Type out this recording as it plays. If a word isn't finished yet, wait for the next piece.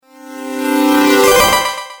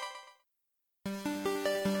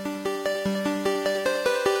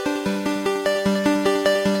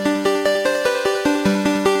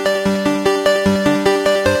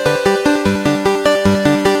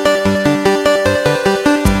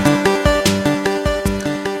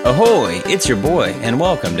Ahoy, it's your boy, and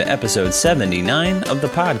welcome to episode 79 of the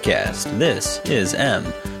podcast. This is M,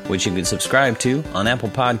 which you can subscribe to on Apple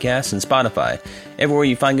Podcasts and Spotify. Everywhere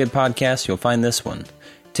you find good podcasts, you'll find this one.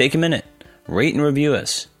 Take a minute, rate and review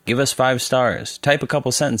us, give us 5 stars, type a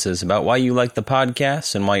couple sentences about why you like the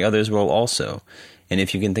podcast and why others will also. And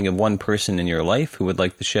if you can think of one person in your life who would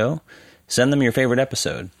like the show, send them your favorite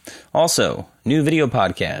episode. Also, new video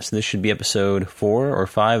podcast. This should be episode 4 or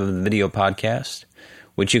 5 of the video podcast,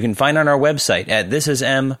 which you can find on our website at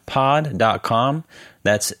thisismpod.com.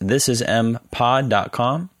 That's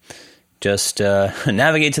thisismpod.com. Just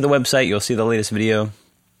navigate to the website. You'll see the latest video.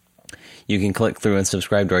 You can click through and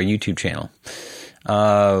subscribe to our YouTube channel.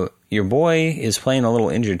 Your boy is playing a little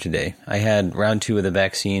injured today. I had round 2 of the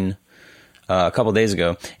vaccine a couple days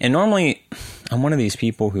ago. And normally, I'm one of these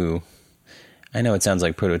people who, I know it sounds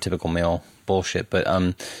like prototypical male bullshit, but,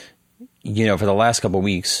 for the last couple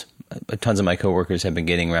weeks, tons of my coworkers have been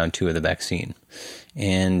getting round 2 of the vaccine.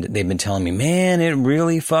 And they've been telling me, man, it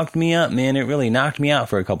really fucked me up, man. It really knocked me out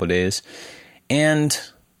for a couple days. And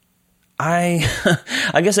I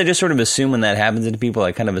guess I just sort of assume when that happens to people,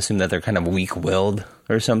 I kind of assume that they're kind of weak-willed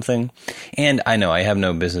or something. And I know I have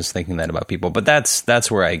no business thinking that about people, but that's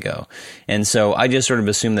where I go. And so I just sort of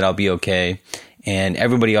assume that I'll be okay. And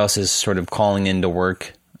everybody else is sort of calling in to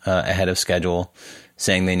work ahead of schedule,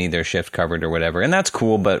 saying they need their shift covered or whatever. And that's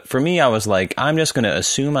cool, but for me, I was like, I'm just going to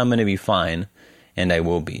assume I'm going to be fine, and I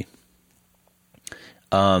will be.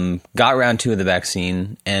 Got round 2 of the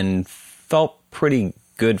vaccine and felt pretty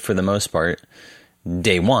good for the most part,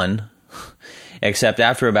 day 1, except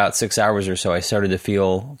after about 6 hours or so, I started to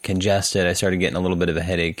feel congested. I started getting a little bit of a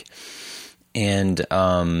headache, and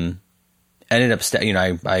ended up,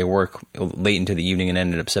 I work late into the evening and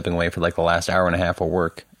ended up stepping away for like the last hour and a half of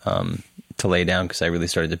work, to lay down because I really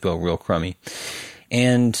started to feel real crummy.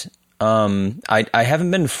 And I haven't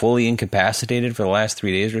been fully incapacitated for the last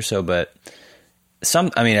 3 days or so, but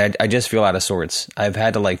I just feel out of sorts. I've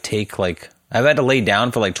had to I've had to lay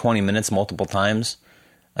down for like 20 minutes multiple times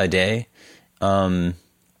a day.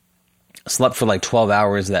 Slept for like 12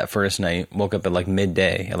 hours that first night, woke up at like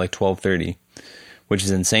midday at like 12:30, which is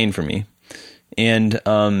insane for me. And,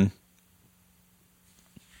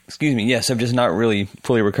 excuse me, yes, I've just not really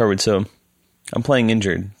fully recovered, so I'm playing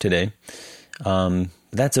injured today.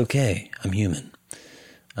 That's okay. I'm human.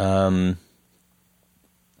 So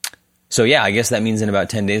yeah, I guess that means in about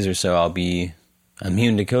 10 days or so, I'll be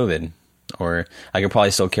immune to COVID, or I could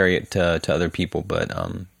probably still carry it to other people, but,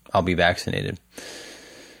 I'll be vaccinated.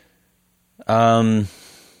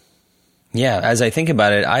 Yeah, as I think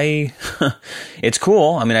about it, it's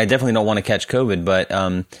cool. I mean, I definitely don't want to catch COVID, but,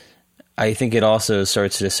 I think it also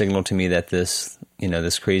starts to signal to me that this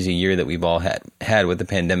crazy year that we've all had with the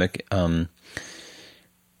pandemic, I'm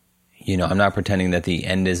not pretending that the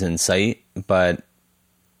end is in sight, but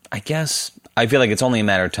I guess I feel like it's only a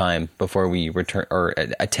matter of time before we return or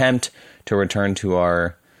attempt to return to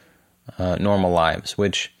our normal lives,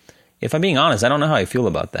 which, if I'm being honest, I don't know how I feel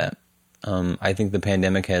about that. I think the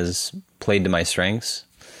pandemic has played to my strengths.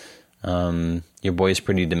 Your boy's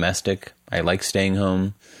pretty domestic. I like staying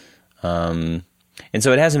home. And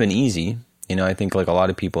so it hasn't been easy. I think like a lot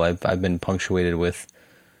of people, I've been punctuated with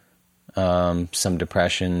some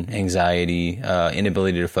depression, anxiety,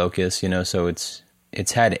 inability to focus, so it's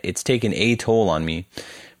taken a toll on me,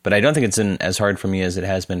 but I don't think it's been as hard for me as it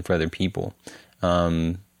has been for other people.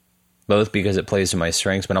 Both because it plays to my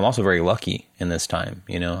strengths, but I'm also very lucky in this time.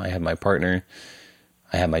 I have my partner,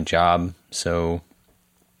 I have my job. So,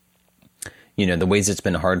 the ways it's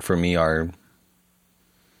been hard for me are,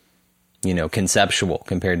 conceptual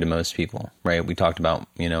compared to most people, right? We talked about,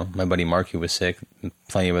 my buddy Mark, who was sick,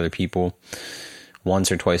 plenty of other people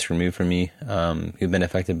once or twice removed from me, who've been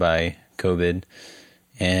affected by COVID,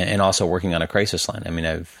 and also working on a crisis line. I mean,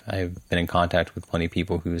 I've been in contact with plenty of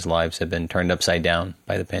people whose lives have been turned upside down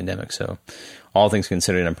by the pandemic. So all things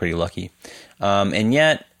considered, I'm pretty lucky. And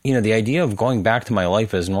yet, the idea of going back to my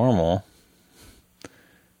life as normal,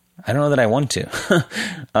 I don't know that I want to.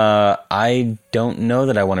 I don't know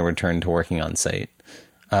that I want to return to working on site.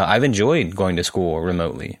 I've enjoyed going to school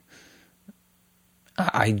remotely.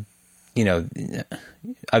 I've been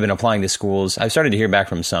applying to schools. I've started to hear back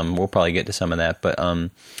from some. We'll probably get to some of that. But,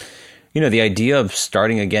 the idea of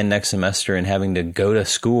starting again next semester and having to go to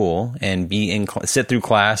school and sit through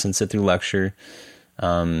class and sit through lecture,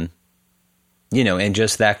 and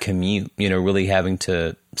just that commute, really having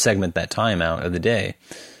to segment that time out of the day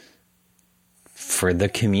for the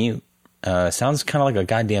commute, sounds kind of like a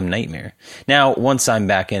goddamn nightmare. Now, once I'm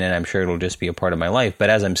back in it, I'm sure it'll just be a part of my life. But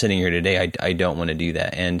as I'm sitting here today, I don't want to do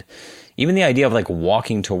that. And even the idea of like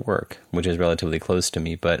walking to work, which is relatively close to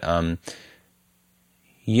me, but, having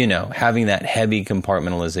that heavy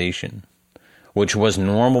compartmentalization, which was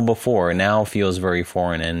normal before, now feels very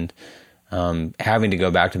foreign. And having to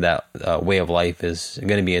go back to that way of life is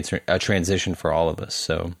going to be a transition for all of us.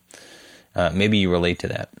 So maybe you relate to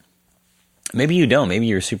that. Maybe you don't. Maybe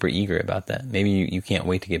you're super eager about that. Maybe you can't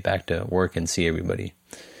wait to get back to work and see everybody.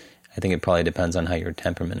 I think it probably depends on how your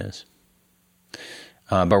temperament is.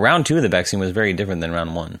 But round 2 of the vaccine was very different than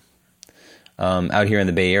round 1. Out here in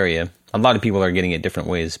the Bay Area, a lot of people are getting it different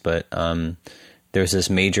ways, but there's this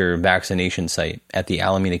major vaccination site at the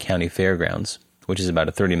Alameda County Fairgrounds, which is about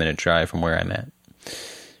a 30-minute drive from where I'm at.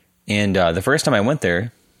 And the first time I went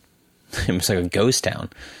there, it was like a ghost town.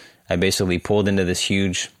 I basically pulled into this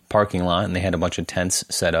huge parking lot, and they had a bunch of tents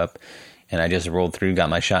set up, and I just rolled through, got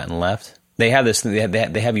my shot, and left. They have this.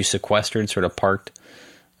 They have you sequestered, sort of parked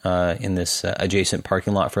in this adjacent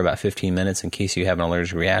parking lot for about 15 minutes in case you have an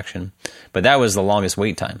allergic reaction. But that was the longest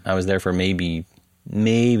wait time. I was there for maybe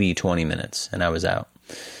 20 minutes, and I was out.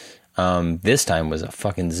 This time was a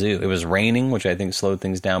fucking zoo. It was raining, which I think slowed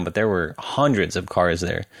things down, but there were hundreds of cars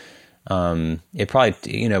there. It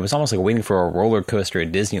probably, it was almost like waiting for a roller coaster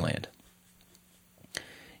at Disneyland.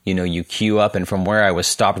 You queue up, and from where I was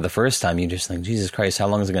stopped the first time, you just think, Jesus Christ, how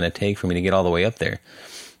long is it going to take for me to get all the way up there?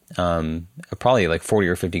 Probably like 40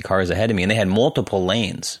 or 50 cars ahead of me, and they had multiple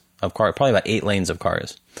lanes of cars, probably about 8 lanes of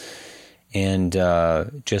cars, and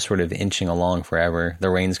just sort of inching along forever. The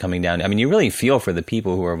rain's coming down. I mean, you really feel for the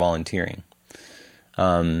people who are volunteering.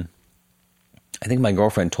 I think my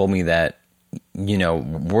girlfriend told me that,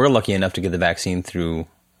 we're lucky enough to get the vaccine through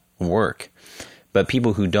work. But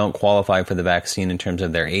people who don't qualify for the vaccine in terms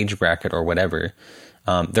of their age bracket or whatever,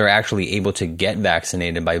 they're actually able to get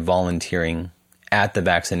vaccinated by volunteering at the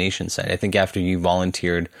vaccination site. I think after you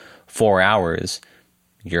volunteered 4 hours,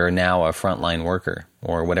 you're now a frontline worker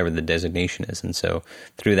or whatever the designation is. And so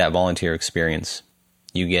through that volunteer experience,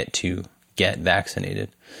 you get to get vaccinated,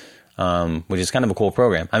 which is kind of a cool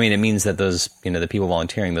program. I mean, it means that those, the people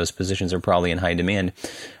volunteering, those positions are probably in high demand.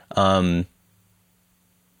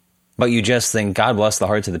 But you just think, God bless the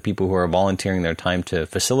hearts of the people who are volunteering their time to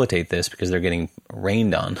facilitate this because they're getting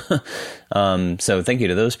rained on. So thank you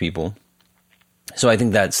to those people. So I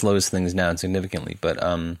think that slows things down significantly. But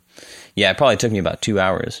it probably took me about 2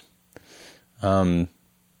 hours. I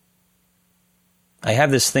have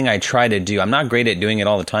this thing I try to do. I'm not great at doing it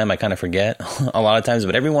all the time. I kind of forget a lot of times,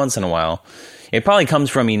 but every once in a while, it probably comes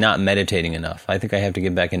from me not meditating enough. I think I have to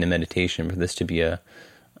get back into meditation for this to be a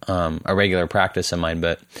regular practice of mine.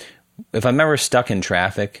 But if I'm ever stuck in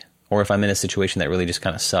traffic, or if I'm in a situation that really just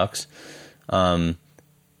kind of sucks,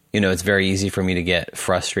 it's very easy for me to get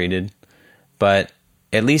frustrated. But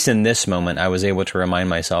at least in this moment, I was able to remind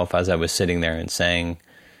myself as I was sitting there and saying,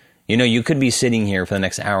 you could be sitting here for the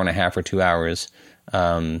next hour and a half or 2 hours.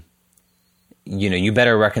 You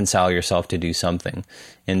better reconcile yourself to do something.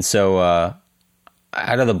 And so,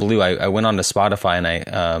 out of the blue, I went on to Spotify, and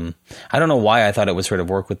I don't know why I thought it would sort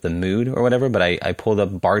of work with the mood or whatever, but I pulled up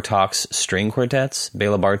Bartok's string quartets,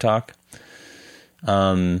 Bela Bartok.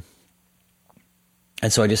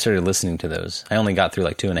 And so I just started listening to those. I only got through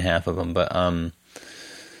like 2.5 of them, but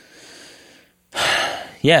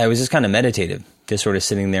it was just kind of meditative, just sort of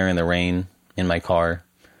sitting there in the rain in my car,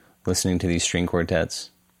 listening to these string quartets.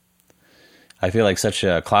 I feel like such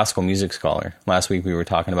a classical music scholar. Last week we were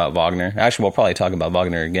talking about Wagner. Actually, we'll probably talk about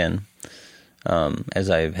Wagner again. As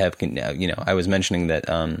I have, I was mentioning that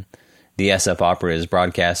the SF Opera is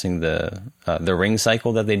broadcasting the Ring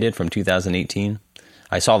cycle that they did from 2018.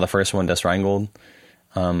 I saw the first one, Das Rheingold.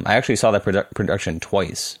 I actually saw that production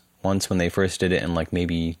twice. Once when they first did it in like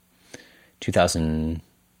maybe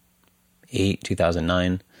 2008,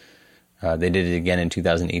 2009. They did it again in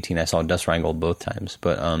 2018. I saw Das Rheingold both times,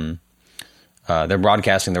 but they're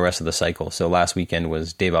broadcasting the rest of the cycle. So last weekend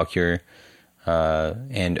was De Valkyrie,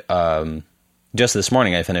 and just this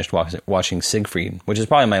morning I finished watching Siegfried, which is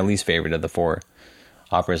probably my least favorite of the 4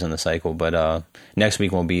 operas in the cycle. But next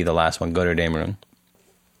week will be the last one, Götterdämmerung.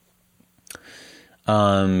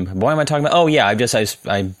 What am I talking about? Oh yeah, I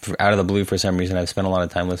out of the blue for some reason, I've spent a lot of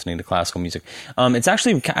time listening to classical music. It's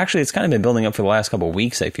actually it's kind of been building up for the last couple of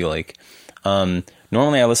weeks, I feel like.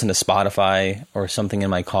 Normally I listen to Spotify or something in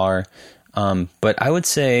my car. But I would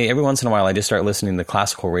say every once in a while I just start listening to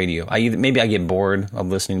classical radio. Maybe I get bored of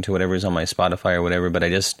listening to whatever's on my Spotify or whatever, but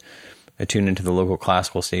I tune into the local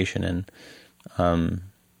classical station, and I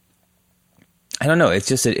don't know. It's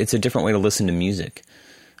just it's a different way to listen to music.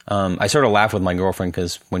 I sort of laugh with my girlfriend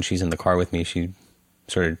because when she's in the car with me,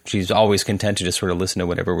 she's always content to just sort of listen to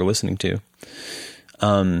whatever we're listening to.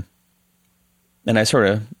 And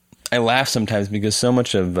I laugh sometimes because so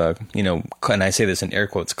much of, and I say this in air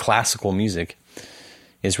quotes, classical music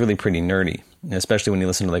is really pretty nerdy. And especially when you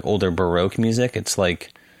listen to like older Baroque music, it's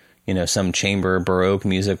like, some chamber Baroque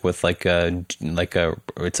music with it's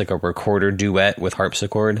like a recorder duet with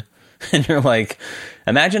harpsichord. And you're like,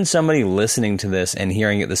 imagine somebody listening to this and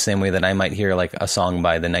hearing it the same way that I might hear like a song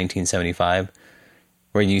by the 1975,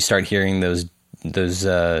 where you start hearing those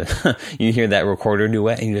you hear that recorder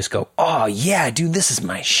duet and you just go, oh yeah, dude, this is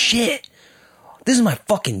my shit. This is my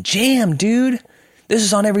fucking jam, dude. This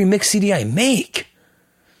is on every mix CD I make.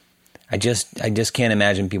 I just can't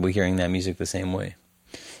imagine people hearing that music the same way.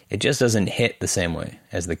 It just doesn't hit the same way,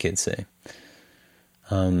 as the kids say.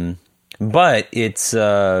 But it's,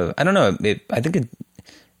 I don't know. I think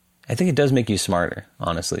it does make you smarter,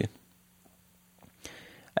 honestly.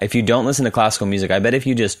 If you don't listen to classical music, I bet if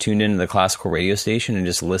you just tuned into the classical radio station and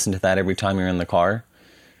just listen to that every time you're in the car,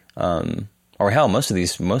 or hell, most of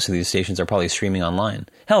these stations are probably streaming online.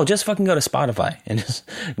 Hell, just fucking go to Spotify and just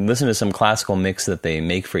listen to some classical mix that they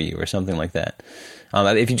make for you or something like that.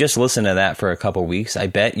 If you just listen to that for a couple weeks, I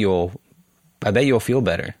bet you'll feel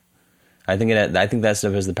better. I think that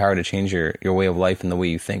stuff has the power to change your way of life and the way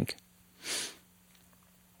you think.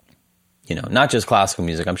 Not just classical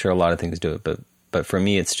music. I'm sure a lot of things do it, but for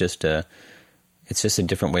me, it's just a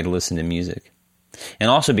different way to listen to music. And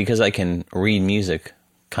also because I can read music,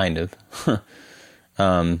 kind of,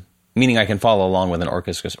 meaning I can follow along with an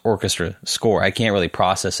orchestra score. I can't really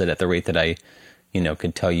process it at the rate that I,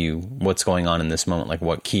 could tell you what's going on in this moment, like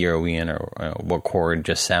what key are we in, or what chord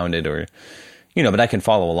just sounded, or, but I can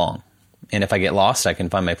follow along. And if I get lost, I can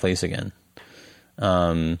find my place again.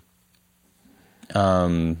 But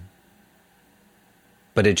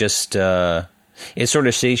it just, it sort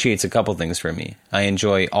of satiates a couple things for me. I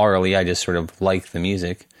enjoy aurally. I just sort of like the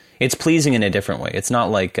music. It's pleasing in a different way. It's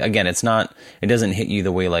not like, again, it doesn't hit you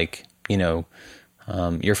the way like, your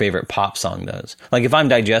favorite pop song does. Like if I'm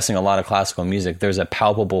digesting a lot of classical music, there's a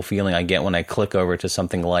palpable feeling I get when I click over to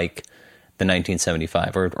something like the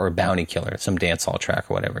 1975 or Bounty Killer, some dance hall track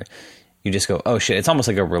or whatever. You just go, oh shit, it's almost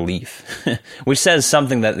like a relief, which says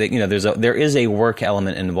something that there is a work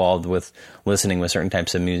element involved with listening with certain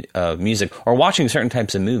types of music, or watching certain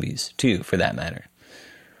types of movies too, for that matter.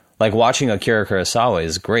 Like watching Akira Kurosawa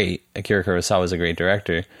is great. Akira Kurosawa is a great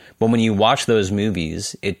director, but when you watch those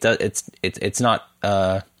movies, it's not,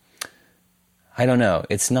 I don't know,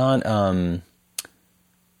 it's not,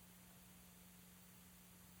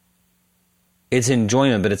 it's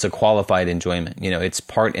enjoyment, but it's a qualified enjoyment. It's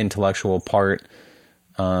part intellectual, part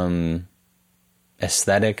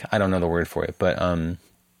aesthetic. I don't know the word for it, but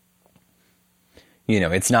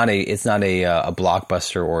it's not a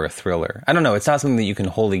blockbuster or a thriller. I don't know. It's not something that you can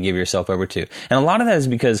wholly give yourself over to. And a lot of that is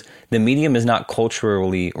because the medium is not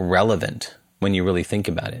culturally relevant when you really think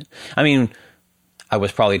about it. I mean, I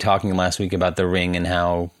was probably talking last week about The Ring and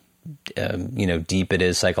how deep it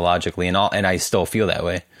is psychologically, and I still feel that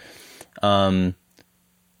way. But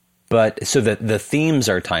so the themes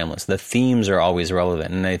are timeless. The themes are always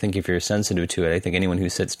relevant. And I think if you're sensitive to it, I think anyone who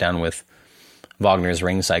sits down with Wagner's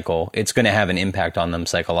Ring Cycle, it's going to have an impact on them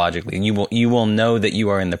psychologically. And you will know that you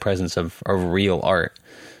are in the presence of real art.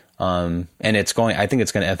 And I think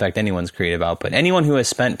it's going to affect anyone's creative output. Anyone who has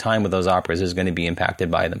spent time with those operas is going to be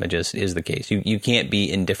impacted by them. It just is the case. You can't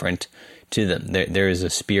be indifferent to them. There is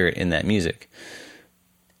a spirit in that music.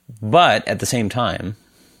 But at the same time,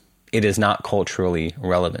 it is not culturally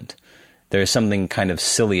relevant. There is something kind of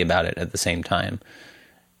silly about it at the same time.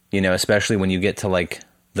 Especially when you get to like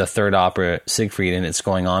the third opera, Siegfried, and it's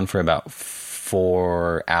going on for about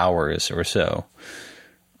 4 hours or so.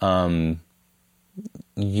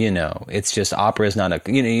 It's just, opera is not I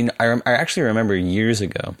actually remember years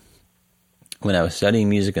ago when I was studying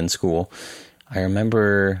music in school, I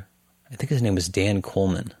think his name was Dan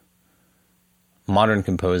Coleman, modern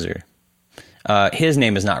composer. His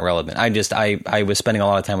name is not relevant. I was spending a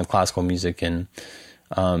lot of time with classical music, and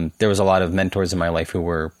there was a lot of mentors in my life who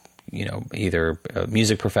were, either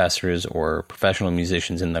music professors or professional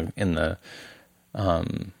musicians in the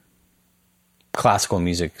classical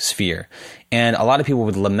music sphere. And a lot of people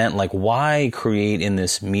would lament, like, why create in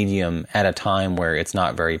this medium at a time where it's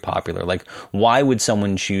not very popular? Like, why would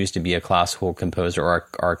someone choose to be a classical composer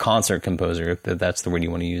or a concert composer, if that's the word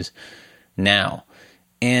you want to use, now?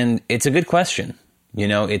 And it's a good question.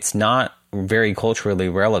 It's not very culturally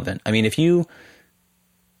relevant. I mean,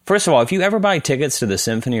 first of all, if you ever buy tickets to the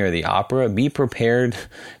symphony or the opera, be prepared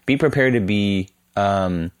to be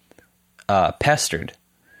pestered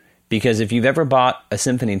Because if you've ever bought a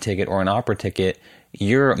symphony ticket or an opera ticket,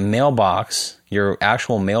 your mailbox, your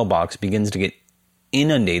actual mailbox, begins to get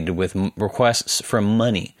inundated with requests for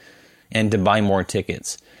money and to buy more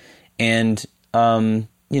tickets. And,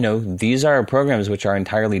 these are programs which are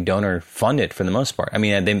entirely donor funded for the most part. I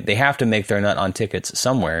mean, they have to make their nut on tickets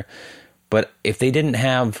somewhere. But if they didn't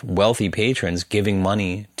have wealthy patrons giving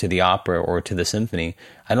money to the opera or to the symphony,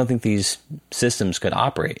 I don't think these systems could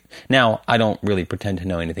operate. Now, I don't really pretend to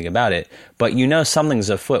know anything about it, but something's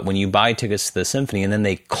afoot when you buy tickets to the symphony and then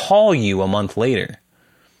they call you a month later,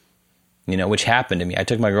 which happened to me. I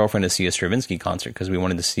took my girlfriend to see a Stravinsky concert because we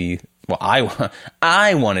wanted to see,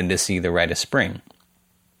 I wanted to see The Rite of Spring.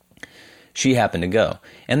 She happened to go.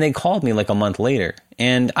 And they called me like a month later.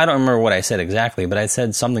 And I don't remember what I said exactly, but I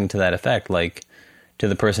said something to that effect, like to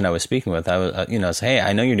the person I was speaking with. I was, hey,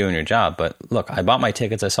 I know you're doing your job, but look, I bought my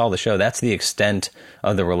tickets. I saw the show. That's the extent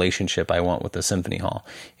of the relationship I want with the symphony hall.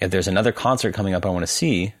 If there's another concert coming up I want to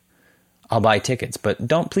see, I'll buy tickets. But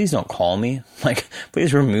please don't call me. Like,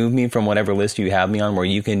 please remove me from whatever list you have me on where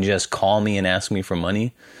you can just call me and ask me for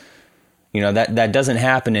money. That doesn't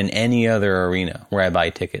happen in any other arena where I buy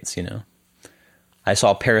tickets, I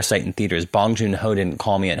saw Parasite in theaters. Bong Joon-ho didn't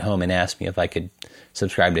call me at home and ask me if I could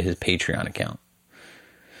subscribe to his Patreon account.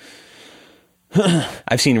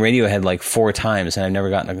 I've seen Radiohead like 4 times, and I've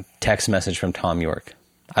never gotten a text message from Tom York.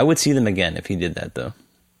 I would see them again if he did that, though.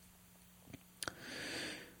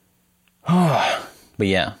 But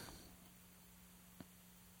yeah.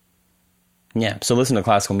 Yeah, so listen to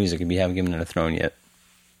classical music if you haven't given it a throne yet.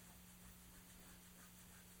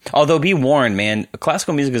 Although, be warned, man,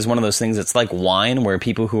 classical music is one of those things that's like wine, where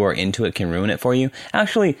people who are into it can ruin it for you.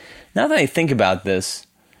 Actually, now that I think about this,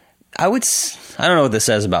 I don't know what this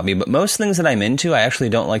says about me, but most things that I'm into, I actually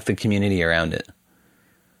don't like the community around it.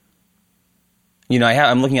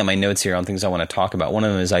 I'm looking at my notes here on things I want to talk about. One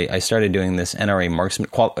of them is I started doing this NRA marksman,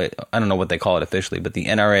 I don't know what they call it officially, but the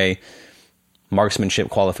NRA marksmanship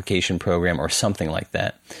qualification program or something like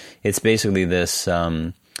that. It's basically this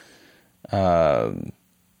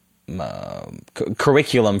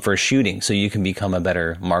curriculum for shooting so you can become a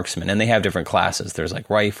better marksman. And they have different classes. There's like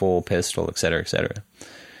rifle, pistol, et cetera, et cetera.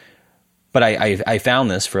 But I found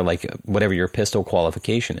this for like whatever your pistol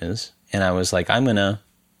qualification is. And I was like, I'm going to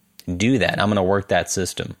do that. I'm going to work that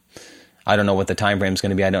system. I don't know what the time frame is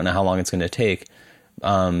going to be. I don't know how long it's going to take.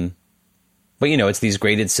 But it's these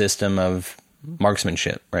graded system of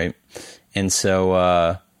marksmanship, right? And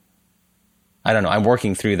so, I don't know. I'm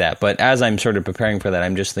working through that. But as I'm sort of preparing for that,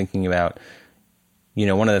 I'm just thinking about,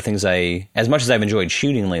 one of the things as much as I've enjoyed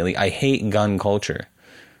shooting lately, I hate gun culture.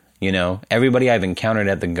 Everybody I've encountered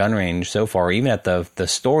at the gun range so far, even at the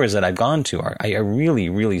stores that I've gone to, I really,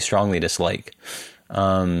 really strongly dislike.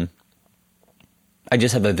 I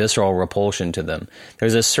just have a visceral repulsion to them.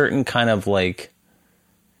 There's a certain kind of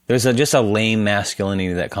just a lame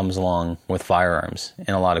masculinity that comes along with firearms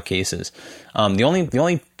in a lot of cases. The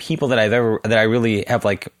only people that I really have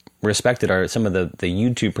respected are some of the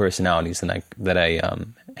YouTube personalities that I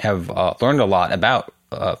have learned a lot about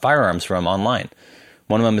firearms from online.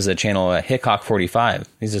 One of them is a channel, Hickok45.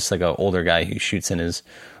 He's just like an older guy who shoots in his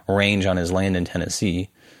range on his land in Tennessee.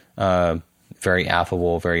 Very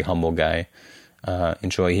affable, very humble guy.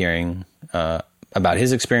 Enjoy hearing about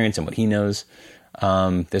his experience and what he knows.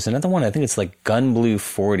 There's another one, I think it's like Gun Blue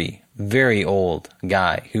 40, very old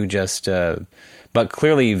guy who just, but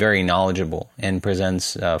clearly very knowledgeable and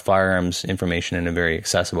presents firearms information in a very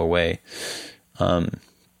accessible way.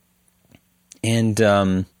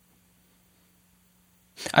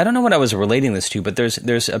 I don't know what I was relating this to, but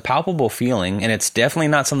there's a palpable feeling, and it's definitely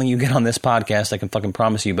not something you get on this podcast, I can fucking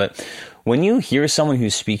promise you, but when you hear someone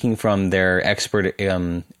who's speaking from their expert,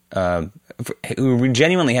 who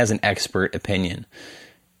genuinely has an expert opinion,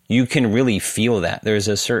 you can really feel that. There's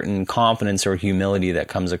a certain confidence or humility that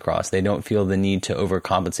comes across. They don't feel the need to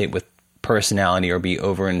overcompensate with personality or be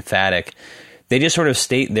over-emphatic. They just sort of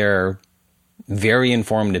state their very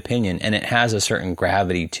informed opinion, and it has a certain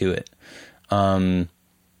gravity to it.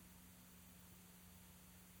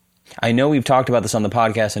 I know we've talked about this on the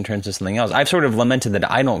podcast in terms of something else. I've sort of lamented that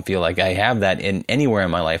I don't feel like I have that in anywhere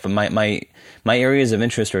in my life. My areas of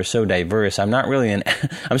interest are so diverse. I'm not really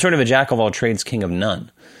I'm sort of a jack of all trades, king of none.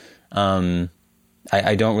 I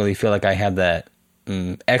don't really feel like I have that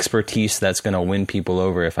expertise that's going to win people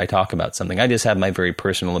over if I talk about something. I just have my very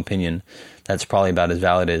personal opinion that's probably about as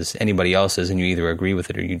valid as anybody else's, and you either agree with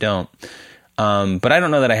it or you don't. But I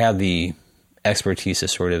don't know that I have the expertise to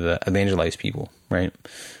sort of evangelize people, right?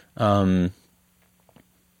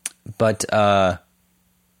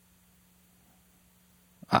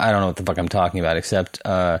 I don't know what the fuck I'm talking about, except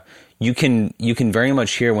you can very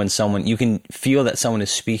much hear when someone, you can feel that someone is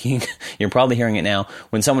speaking. You're probably hearing it now,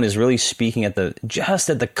 when someone is really speaking just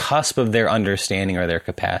at the cusp of their understanding or their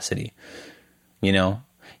capacity. You know,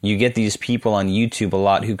 you get these people on YouTube a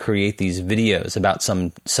lot who create these videos about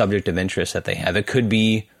some subject of interest that they have. It could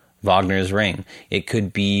be Wagner's Ring. It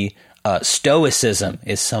could be Stoicism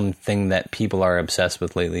is something that people are obsessed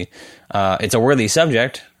with lately. It's a worthy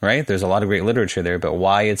subject, right? There's a lot of great literature there, but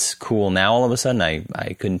why it's cool now all of a sudden,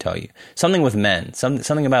 I couldn't tell you. Something with men,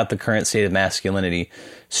 something about the current state of masculinity.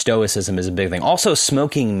 Stoicism is a big thing. Also,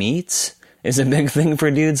 smoking meats is a big thing for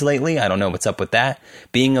dudes lately. I don't know what's up with that.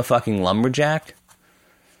 Being a fucking lumberjack.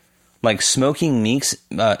 Like smoking meats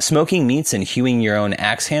and hewing your own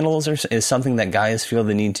axe handles is something that guys feel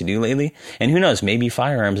the need to do lately. And who knows, maybe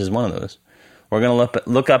firearms is one of those. We're going to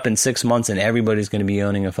look up in 6 months and everybody's going to be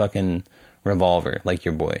owning a fucking revolver like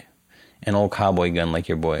your boy. An old cowboy gun like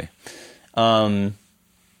your boy. Yeah,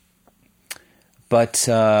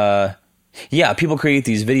 people create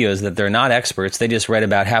these videos that they're not experts. They just read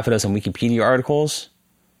about half a dozen Wikipedia articles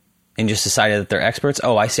and just decided that they're experts.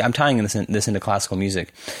 Oh, I see. I'm tying this into classical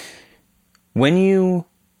music. When you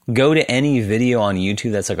go to any video on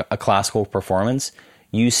YouTube that's like a classical performance,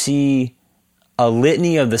 you see a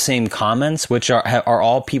litany of the same comments, which are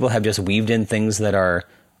all people have just weaved in things that are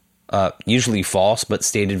usually false, but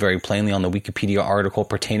stated very plainly on the Wikipedia article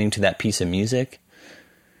pertaining to that piece of music.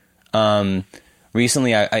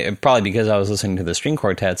 Recently, I probably because I was listening to the string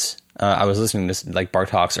quartets, I was listening to like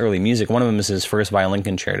Bartók's early music. One of them is his first violin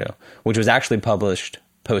concerto, which was actually published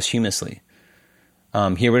posthumously.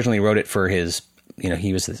 He originally wrote it for his,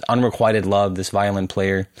 he was this unrequited love, this violin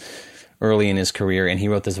player early in his career, and he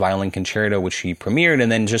wrote this violin concerto, which he premiered and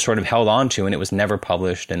then just sort of held on to, and it was never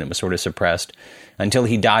published, and it was sort of suppressed until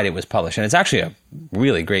he died. It was published, and it's actually a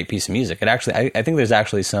really great piece of music. It actually, I think there's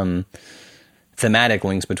actually some thematic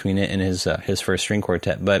links between it and his first string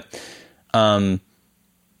quartet, but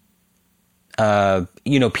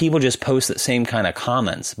people just post the same kind of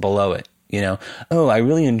comments below it. Oh, I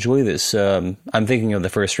really enjoy this. I'm thinking of the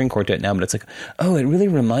first string quartet now, but it's like, oh, it really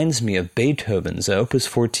reminds me of Beethoven's Opus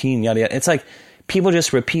 14, yada, yada. It's like people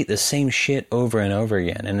just repeat the same shit over and over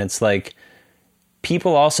again. And it's like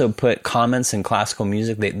people also put comments in classical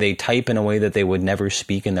music. They type in a way that they would never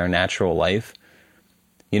speak in their natural life.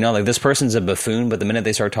 Like this person's a buffoon, but the minute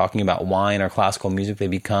they start talking about wine or classical music, they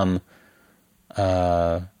become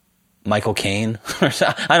Michael Caine.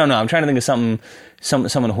 I don't know. I'm trying to think of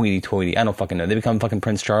someone hoity-toity. I don't fucking know. They become fucking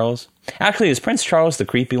Prince Charles. Actually, is Prince Charles the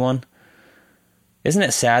creepy one? Isn't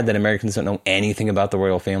it sad that Americans don't know anything about the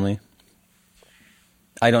royal family?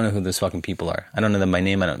 I don't know who those fucking people are. I don't know them by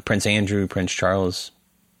name. I don't. Prince Andrew, Prince Charles,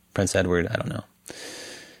 Prince Edward. I don't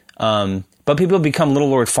know. But people become Little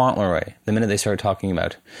Lord Fauntleroy the minute they start talking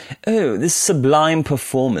about, oh, this sublime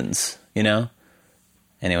performance. Anyway,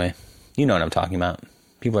 you know what I'm talking about.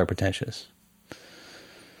 People are pretentious.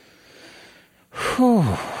 Whew.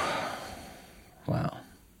 Wow.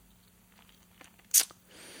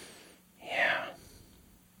 Yeah.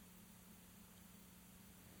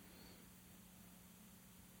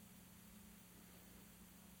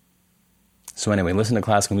 So anyway, listen to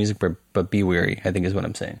classical music, but be wary, I think is what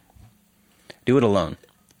I'm saying. Do it alone.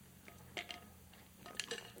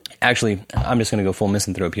 Actually, I'm just going to go full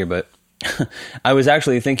misanthrope here, but I was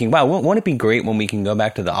actually thinking, wow, won't it be great when we can go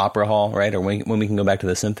back to the opera hall, right? Or when we can go back to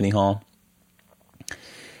the symphony hall?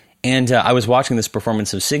 And I was watching this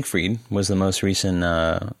performance of Siegfried, was the most recent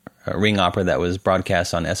ring opera that was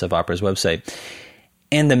broadcast on SF Opera's website.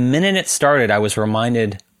 And the minute it started, I was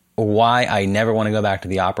reminded why I never want to go back to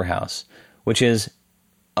the opera house, which is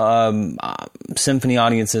symphony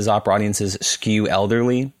audiences, opera audiences skew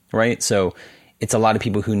elderly, right? So it's a lot of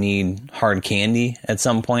people who need hard candy at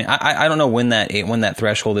some point. I don't know when that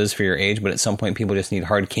threshold is for your age, but at some point people just need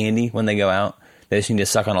hard candy when they go out. They just need to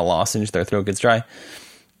suck on a lozenge, their throat gets dry.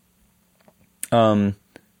 And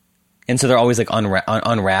so they're always like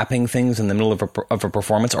unwrapping things in the middle of a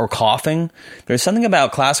performance or coughing. There's something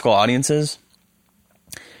about classical audiences.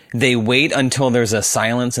 They wait until there's a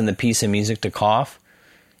silence in the piece of music to cough.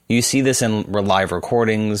 You see this in live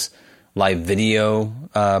recordings, live video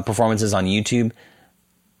performances on YouTube.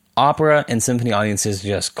 Opera and symphony audiences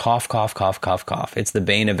just cough, cough, cough, cough, cough. It's the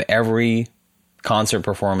bane of every concert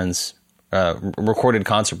performance, recorded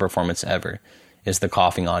concert performance ever, is the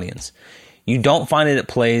coughing audience. You don't find it at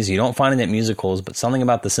plays, you don't find it at musicals, but something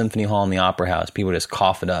about the symphony hall and the opera house, people just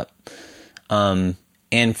cough it up. And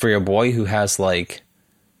for your boy who has like,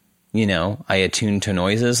 I attune to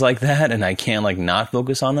noises like that and I can't like not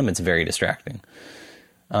focus on them, it's very distracting.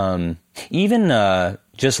 Even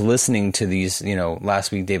just listening to these,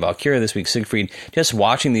 last week Dave Valkyra, this week Siegfried, just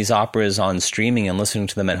watching these operas on streaming and listening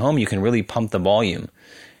to them at home, you can really pump the volume.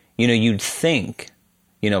 You'd think,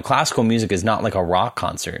 classical music is not like a rock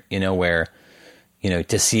concert, where,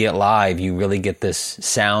 to see it live, you really get this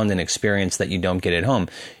sound and experience that you don't get at home.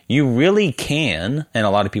 You really can, and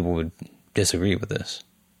a lot of people would disagree with this,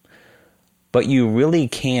 but you really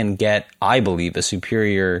can get, I believe, a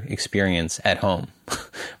superior experience at home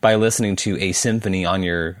by listening to a symphony on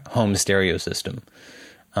your home stereo system,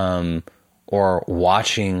 or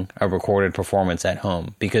watching a recorded performance at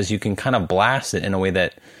home, because you can kind of blast it in a way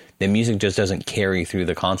that the music just doesn't carry through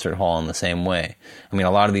the concert hall in the same way. I mean,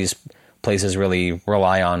 a lot of these places really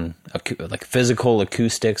rely on like physical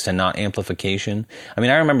acoustics and not amplification. I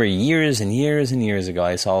mean, I remember years and years and years ago,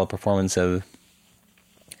 I saw a performance of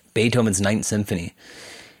Beethoven's Ninth Symphony,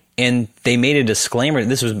 and they made a disclaimer.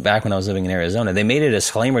 This was back when I was living in Arizona. They made a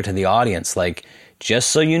disclaimer to the audience, like,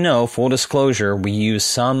 just so you know, full disclosure, we use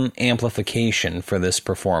some amplification for this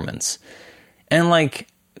performance. And like,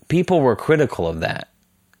 people were critical of that.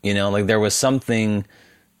 Like there was something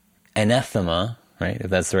anathema, right? If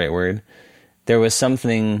that's the right word. There was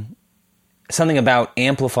something about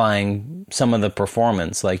amplifying some of the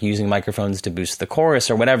performance, like using microphones to boost the chorus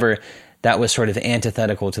or whatever, that was sort of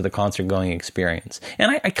antithetical to the concert-going experience.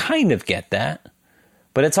 And I kind of get that.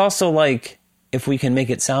 But it's also like, if we can make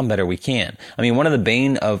it sound better, we can. I mean, one of the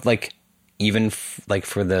bane of, like, even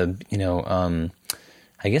for the,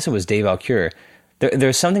 I guess it was Dave Valkyra,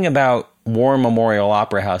 there's something about War Memorial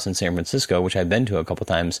Opera House in San Francisco, which I've been to a couple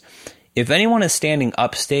times. If anyone is standing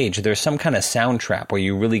upstage, there's some kind of sound trap where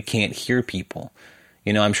you really can't hear people.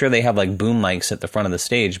 I'm sure they have like boom mics at the front of the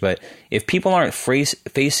stage, but if people aren't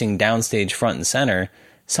facing downstage front and center,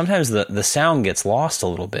 sometimes the sound gets lost a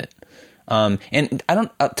little bit. And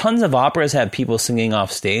tons of operas have people singing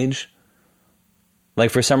off stage.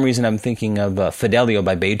 Like for some reason I'm thinking of Fidelio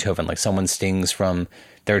by Beethoven, like someone sings from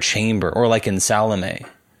their chamber, or like in Salome,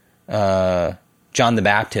 John the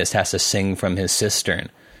Baptist has to sing from his cistern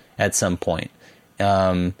at some point.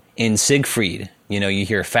 In Siegfried, you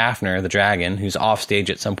hear Fafner, the dragon, who's off stage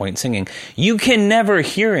at some point singing. You can never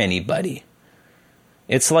hear anybody.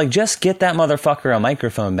 It's like, just get that motherfucker a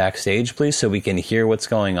microphone backstage, please, so we can hear what's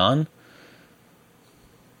going on.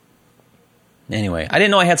 Anyway, I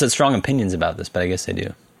didn't know I had such strong opinions about this, but I guess I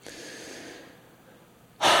do.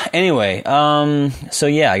 Anyway, so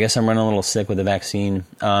yeah, I guess I'm running a little sick with the vaccine.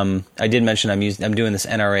 I did mention I'm doing this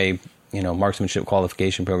NRA, marksmanship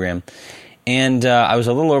qualification program, and I was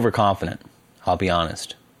a little overconfident, I'll be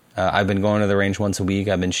honest. I've been going to the range once a week.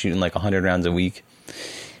 I've been shooting like 100 rounds a week.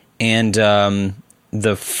 And I'm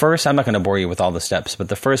not going to bore you with all the steps, but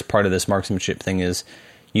the first part of this marksmanship thing is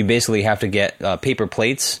you basically have to get paper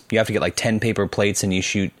plates. You have to get like 10 paper plates, and you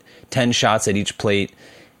shoot 10 shots at each plate.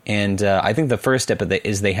 And I think the first step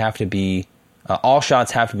is they have to be, all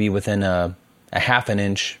shots have to be within a half an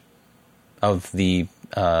inch of the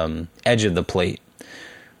edge of the plate.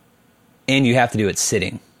 And you have to do it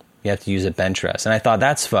sitting. You have to use a bench rest. And I thought,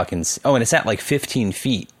 that's fucking... Oh, and it's at like 15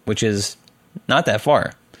 feet, which is not that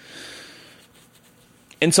far.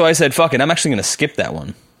 And so I said, fuck it, I'm actually going to skip that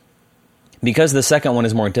one. Because the second one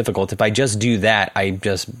is more difficult, if I just do that, I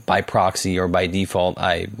just, by proxy or by default,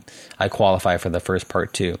 I qualify for the first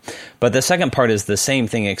part too. But the second part is the same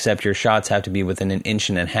thing, except your shots have to be within an inch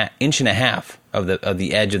and a half of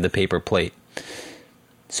the edge of the paper plate.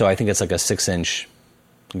 So I think it's like a 6-inch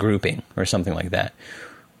grouping or something like that,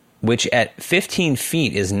 which at 15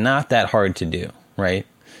 feet is not that hard to do, right?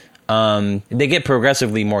 They get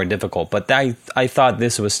progressively more difficult, but I thought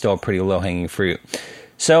this was still pretty low-hanging fruit.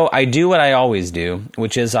 So I do what I always do,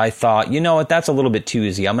 which is I thought, you know what, that's a little bit too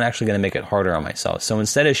easy. I'm actually going to make it harder on myself. So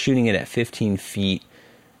instead of shooting it at 15 feet,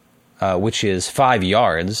 which is 5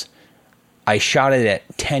 yards, I shot it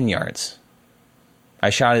at 10 yards.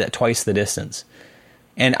 I shot it at twice the distance.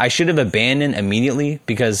 And I should have abandoned immediately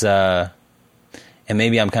because, and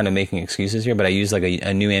maybe I'm kind of making excuses here, but I used like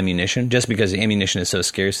a new ammunition just because the ammunition is so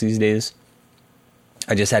scarce these days.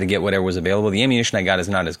 I just had to get whatever was available. The ammunition I got is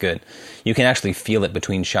not as good. You can actually feel it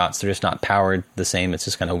between shots. They're just not powered the same. It's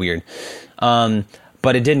just kind of weird.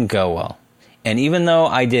 But it didn't go well. And even though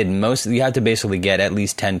I did you have to basically get at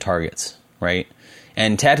least 10 targets, right?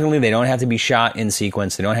 And technically they don't have to be shot in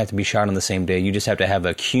sequence. They don't have to be shot on the same day. You just have to have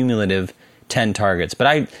a cumulative 10 targets.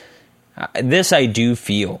 But I do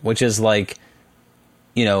feel, which is like,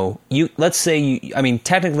 let's say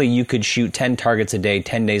technically you could shoot 10 targets a day,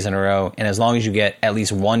 10 days in a row. And as long as you get at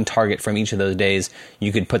least one target from each of those days,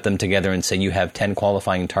 you could put them together and say you have 10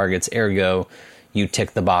 qualifying targets. Ergo, you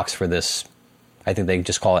tick the box for this. I think they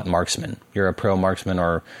just call it marksman. You're a pro marksman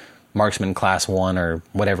or marksman class 1 or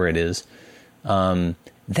whatever it is.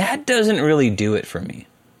 That doesn't really do it for me.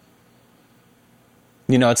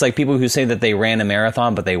 You know, it's like people who say that they ran a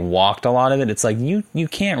marathon, but they walked a lot of it. It's like, you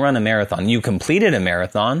can't run a marathon. You completed a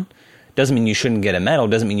marathon. Doesn't mean you shouldn't get a medal.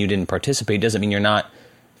 Doesn't mean you didn't participate. Doesn't mean you're not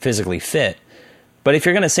physically fit. But if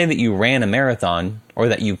you're going to say that you ran a marathon or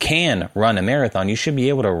that you can run a marathon, you should be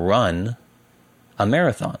able to run a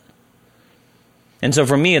marathon. And so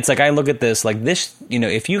for me, it's like I look at this like this, you know,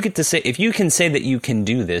 if you can say that you can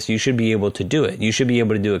do this, you should be able to do it. You should be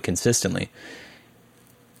able to do it consistently.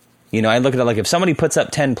 You know, I look at it like if somebody puts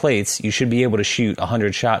up 10 plates, you should be able to shoot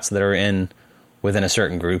 100 shots that are within a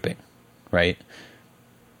certain grouping, right?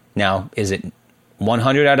 Now, is it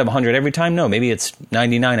 100 out of 100 every time? No, maybe it's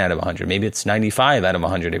 99 out of 100. Maybe it's 95 out of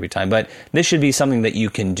 100 every time. But this should be something that you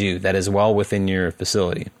can do that is well within your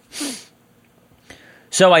facility.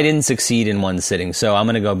 So I didn't succeed in one sitting. So I'm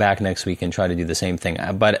going to go back next week and try to do the same thing.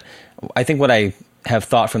 But I think what I have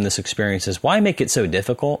thought from this experience is, why make it so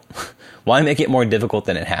difficult? Why make it more difficult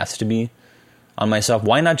than it has to be on myself?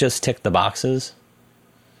 Why not just tick the boxes?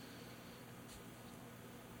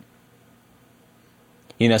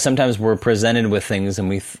 You know, sometimes we're presented with things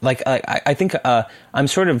and I think I'm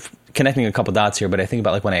sort of connecting a couple dots here, but I think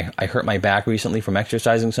about like when I hurt my back recently from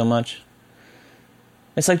exercising so much.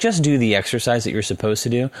 It's like, just do the exercise that you're supposed to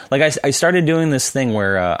do. Like I started doing this thing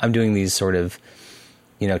where I'm doing these sort of,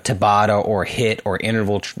 you know, Tabata or HIIT or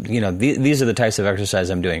interval, you know, these are the types of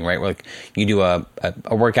exercise I'm doing, right? Where like you do a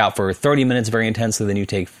workout for 30 minutes very intensely, then you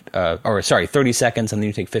take, 30 seconds, and then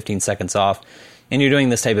you take 15 seconds off. And you're doing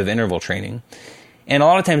this type of interval training. And a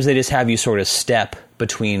lot of times they just have you sort of step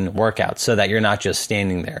between workouts so that you're not just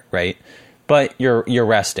standing there, right? But you're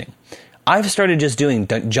resting. I've started just doing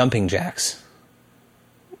jumping jacks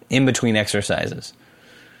in between exercises.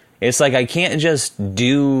 It's like I can't just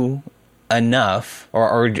do enough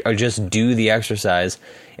or just do the exercise.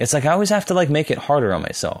 It's like I always have to like make it harder on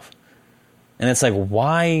myself. And it's like,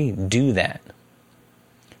 why do that?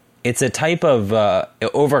 It's a type of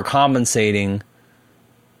overcompensating,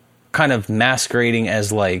 kind of masquerading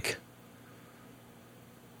as like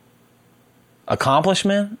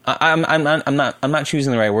accomplishment. I'm not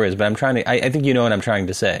choosing the right words, but I think you know what I'm trying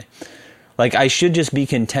to say. Like, I should just be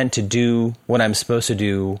content to do what I'm supposed to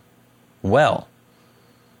do well.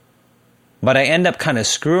 But I end up kind of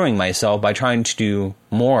screwing myself by trying to do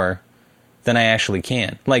more than I actually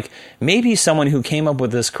can. Like, maybe someone who came up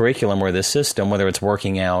with this curriculum or this system, whether it's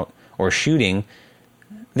working out or shooting,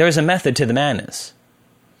 there's a method to the madness.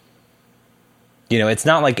 You know, it's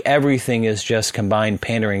not like everything is just combined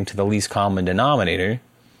pandering to the least common denominator.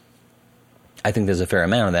 I think there's a fair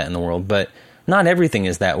amount of that in the world, but not everything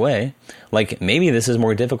is that way. Like, maybe this is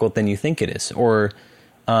more difficult than you think it is. Or,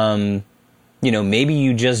 you know, maybe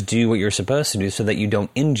you just do what you're supposed to do so that you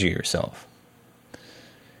don't injure yourself.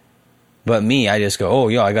 But me, I just go, oh,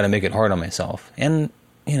 yeah, I got to make it hard on myself. And,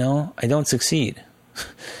 you know, I don't succeed.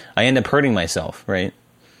 I end up hurting myself, right?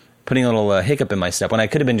 Putting a little hiccup in my step when I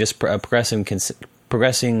could have been just progressing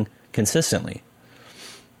consistently.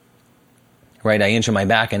 Right? I injure my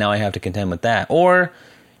back and now I have to contend with that. Or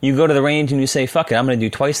you go to the range and you say, fuck it, I'm going to do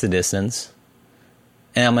twice the distance.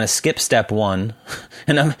 And I'm going to skip step 1.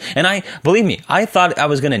 and I believe me, I thought I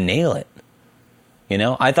was going to nail it. You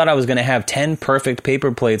know, I thought I was going to have 10 perfect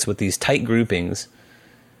paper plates with these tight groupings.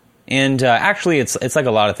 And actually, it's like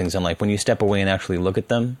a lot of things in life. When you step away and actually look at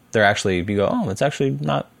them, you go, oh, it's actually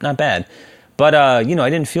not bad. But, you know, I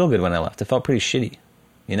didn't feel good when I left. It felt pretty shitty.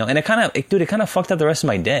 You know, and it kind of fucked up the rest of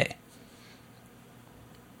my day.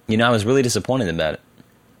 You know, I was really disappointed about it.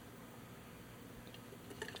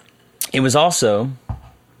 It was also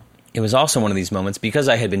one of these moments, because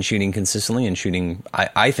I had been shooting consistently and shooting,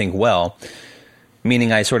 I think, well,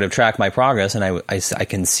 meaning I sort of track my progress and I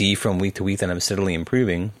can see from week to week that I'm steadily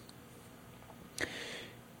improving.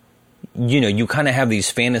 You know, you kind of have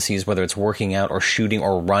these fantasies, whether it's working out or shooting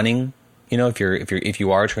or running. You know, if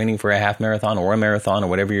you are training for a half marathon or a marathon or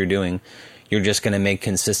whatever you're doing, you're just going to make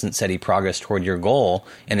consistent, steady progress toward your goal,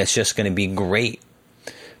 and it's just going to be great.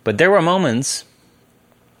 But there were moments,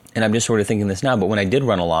 and I'm just sort of thinking this now, but when I did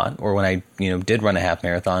run a lot, or when I, you know, did run a half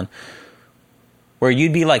marathon, where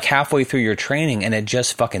you'd be like halfway through your training and it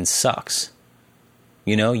just fucking sucks.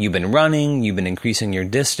 You know, you've been running, you've been increasing your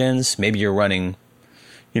distance, maybe you're running,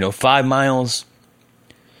 you know, 5 miles.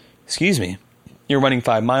 Excuse me. You're running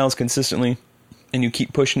 5 miles consistently, and you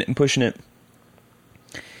keep pushing it and pushing it.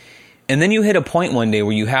 And then you hit a point one day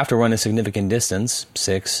where you have to run a significant distance,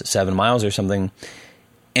 6-7 miles or something,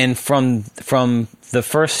 and from the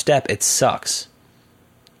first step, it sucks.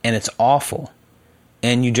 And it's awful.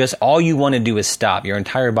 And all you want to do is stop. Your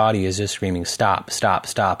entire body is just screaming, stop, stop,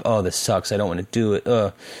 stop. Oh, this sucks. I don't want to do it.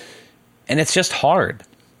 And it's just hard.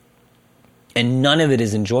 And none of it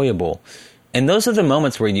is enjoyable. And those are the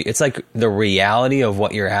moments where it's like the reality of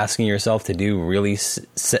what you're asking yourself to do really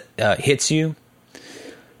hits you.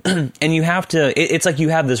 And you have to, it's like you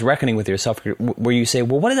have this reckoning with yourself where you say,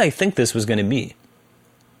 well, what did I think this was going to be?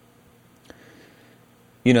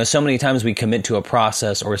 You know, so many times we commit to a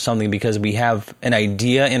process or something because we have an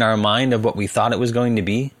idea in our mind of what we thought it was going to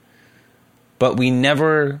be. But we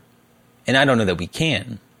never, and I don't know that we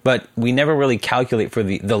can, but we never really calculate for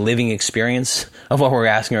the living experience of what we're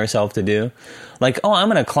asking ourselves to do. Like, oh, I'm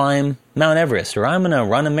going to climb Mount Everest, or I'm going to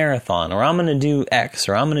run a marathon, or I'm going to do X,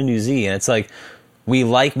 or I'm going to do Z. And it's like,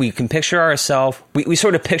 we can picture ourselves, we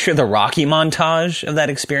sort of picture the Rocky montage of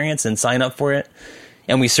that experience and sign up for it.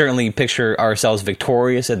 And we certainly picture ourselves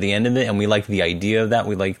victorious at the end of it, and we like the idea of that.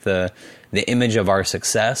 We like the image of our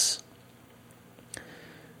success.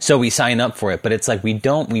 So we sign up for it, but it's like we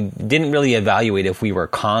didn't really evaluate if we were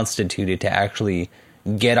constituted to actually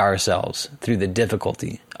get ourselves through the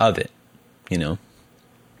difficulty of it, you know?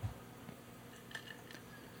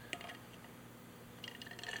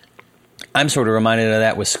 I'm sort of reminded of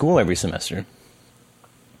that with school every semester.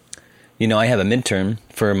 You know, I have a midterm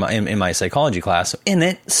in my psychology class, and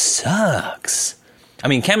it sucks. I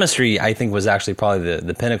mean, chemistry, I think, was actually probably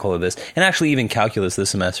the pinnacle of this. And actually, even calculus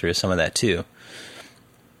this semester is some of that, too.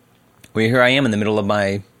 Where here I am in the middle of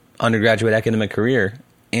my undergraduate academic career,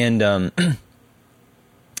 and,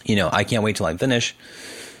 you know, I can't wait till I'm finished.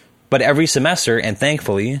 But every semester, and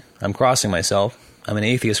thankfully, I'm crossing myself. I'm an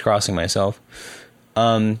atheist crossing myself.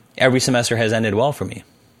 Every semester has ended well for me.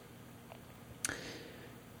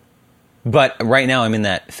 But right now I'm in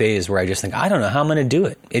that phase where I just think, I don't know how I'm going to do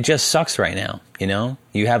it. It just sucks right now, you know?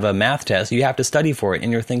 You have a math test, you have to study for it,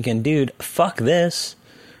 and you're thinking, dude, fuck this.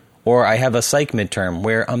 Or I have a psych midterm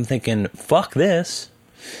where I'm thinking, fuck this.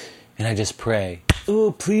 And I just pray,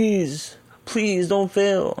 oh, please don't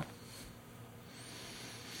fail.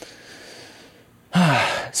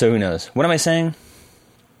 So who knows? What am I saying?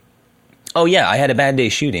 Oh yeah, I had a bad day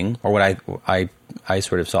shooting, or what I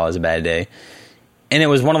sort of saw as a bad day. And it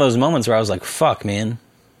was one of those moments where I was like, fuck, man.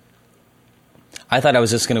 I thought I was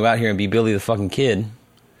just going to go out here and be Billy the fucking Kid.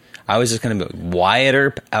 I was just going to be Wyatt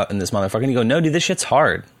Earp out in this motherfucker. And you go, no, dude, this shit's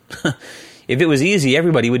hard. If it was easy,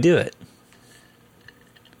 everybody would do it.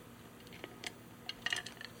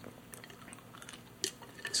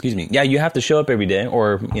 Excuse me. Yeah, you have to show up every day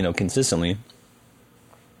or, you know, consistently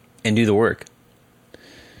and do the work.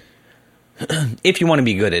 If you want to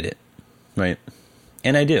be good at it, right?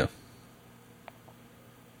 And I do.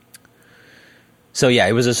 So yeah,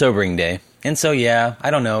 it was a sobering day. And so yeah,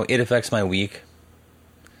 I don't know, it affects my week.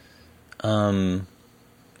 But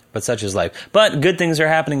such is life. But good things are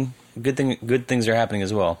happening. Good things are happening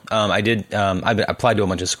as well. I applied to a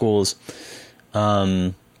bunch of schools.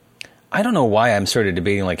 I don't know why I'm sort of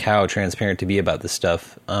debating like how transparent to be about this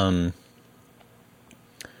stuff. But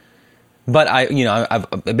I'm going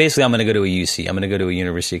to go to a UC. I'm going to go to a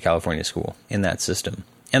University of California school in that system.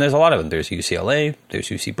 And there's a lot of them. There's UCLA, there's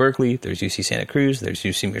UC Berkeley, there's UC Santa Cruz, there's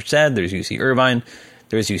UC Merced, there's UC Irvine,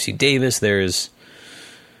 there's UC Davis, there's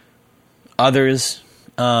others.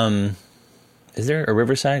 Is there a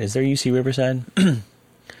Riverside? Is there UC Riverside?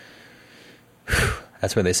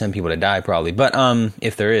 That's where they send people to die, probably. But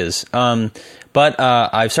if there is. But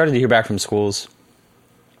I've started to hear back from schools.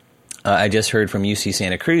 I just heard from UC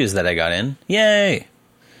Santa Cruz that I got in. Yay!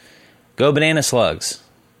 Go banana slugs.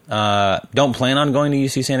 Don't plan on going to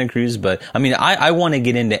UC Santa Cruz, but I mean, I want to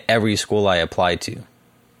get into every school I apply to,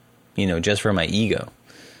 you know, just for my ego.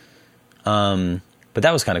 But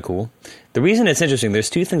that was kind of cool. The reason it's interesting, there's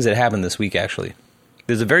two things that happened this week, actually.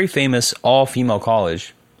 There's a very famous all-female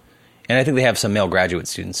college, and I think they have some male graduate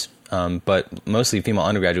students, but mostly female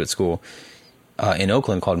undergraduate school in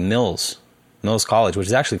Oakland called Mills College, which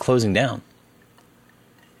is actually closing down.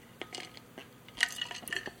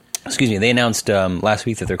 Excuse me, they announced last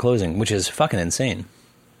week that they're closing, which is fucking insane.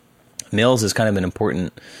 Mills is kind of an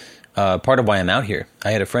important part of why I'm out here.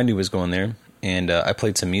 I had a friend who was going there, and I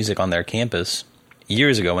played some music on their campus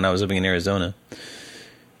years ago when I was living in Arizona.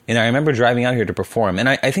 And I remember driving out here to perform. And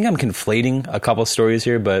I think I'm conflating a couple stories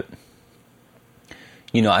here, but,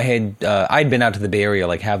 you know, I'd been out to the Bay Area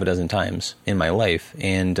like half a dozen times in my life.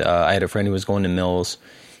 And I had a friend who was going to Mills,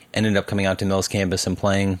 ended up coming out to Mills campus and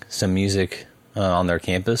playing some music on their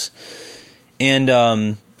campus.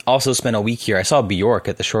 And also spent a week here. I saw Bjork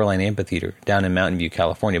at the Shoreline Amphitheater down in Mountain View,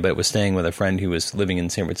 California, but it was staying with a friend who was living in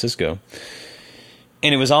San Francisco.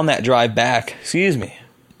 And it was on that drive back. Excuse me.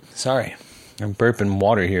 Sorry. I'm burping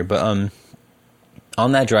water here. But on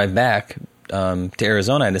on that drive back to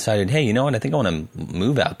Arizona, I decided, hey, you know what? I think I want to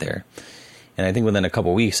move out there. And I think within a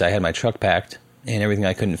couple weeks, I had my truck packed, and everything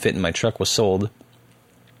I couldn't fit in my truck was sold.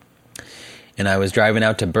 And I was driving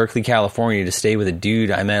out to Berkeley, California to stay with a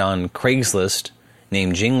dude I met on Craigslist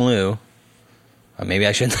named Jing Liu. Maybe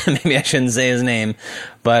I shouldn't say his name,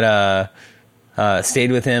 but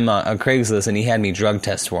stayed with him on Craigslist, and he had me drug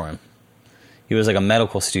test for him. He was like a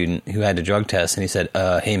medical student who had to drug test, and he said,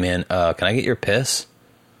 hey man, can I get your piss?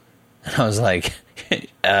 And I was like,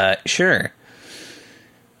 sure.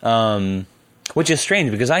 Which is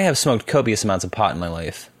strange because I have smoked copious amounts of pot in my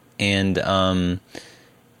life, and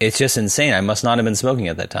it's just insane. I must not have been smoking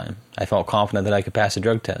at that time. I felt confident that I could pass a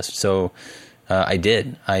drug test, so I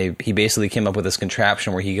did. He basically came up with this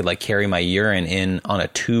contraption where he could like carry my urine in on a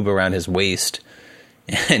tube around his waist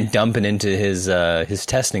and dump it into his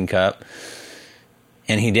testing cup.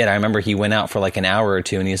 And he did. I remember he went out for like an hour or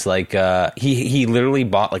two, and he's like, he literally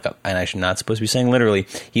bought like and I'm not supposed to be saying literally,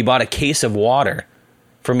 he bought a case of water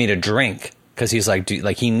for me to drink because he's like, dude,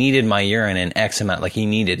 like he needed my urine in X amount, like he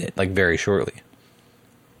needed it like very shortly.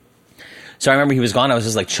 So I remember he was gone. I was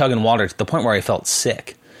just like chugging water to the point where I felt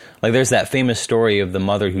sick. Like there's that famous story of the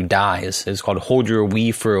mother who dies. It's called Hold Your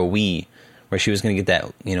Wii for a Wii, where she was going to get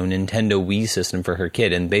that, Nintendo Wii system for her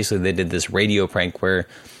kid. And basically they did this radio prank where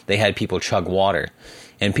they had people chug water.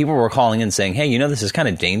 And people were calling in saying, hey, this is kind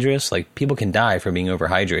of dangerous. Like people can die from being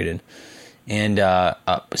overhydrated. And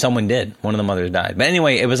someone did. One of the mothers died. But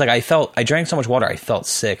anyway, it was like I drank so much water, I felt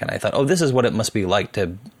sick. And I thought, oh, this is what it must be like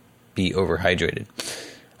to be overhydrated.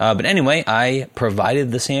 But anyway, I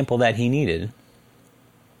provided the sample that he needed.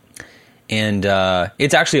 And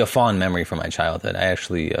it's actually a fond memory from my childhood. I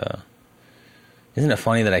actually, isn't it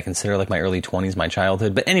funny that I consider like my early 20s my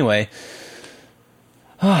childhood? But anyway,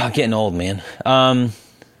 getting old, man.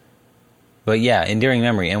 But yeah, endearing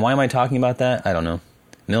memory. And why am I talking about that? I don't know.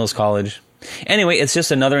 Mills College. Anyway, it's just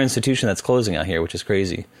another institution that's closing out here, which is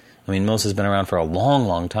crazy. I mean, Mills has been around for a long,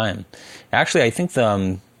 long time. Actually, I think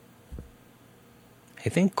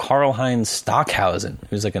Karl-Heinz Stockhausen,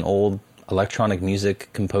 who's like an old electronic music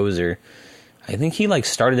composer, I think he like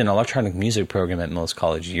started an electronic music program at Mills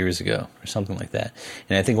College years ago or something like that.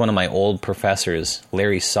 And I think one of my old professors,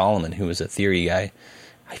 Larry Solomon, who was a theory guy,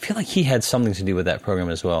 I feel like he had something to do with that program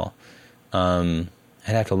as well. I'd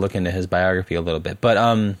have to look into his biography a little bit. But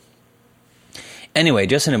anyway,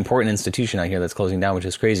 just an important institution out here that's closing down, which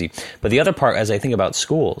is crazy. But the other part, as I think about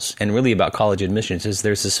schools and really about college admissions, is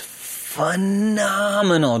there's this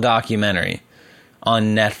phenomenal documentary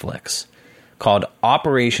on Netflix called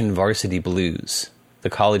Operation Varsity Blues, the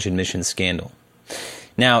college admissions scandal.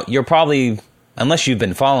 Now, you're probably, unless you've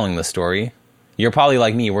been following the story, you're probably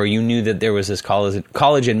like me, where you knew that there was this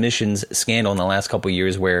college admissions scandal in the last couple of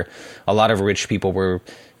years where a lot of rich people were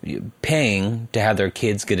paying to have their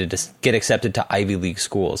kids get accepted to Ivy League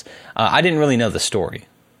schools. I didn't really know the story.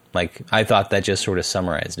 Like, I thought that just sort of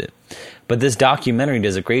summarized it. But this documentary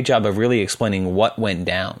does a great job of really explaining what went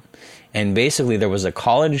down. And basically, there was a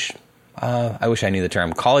college, I wish I knew the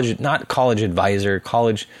term, not college advisor,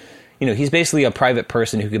 college, he's basically a private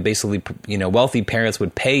person who could basically, wealthy parents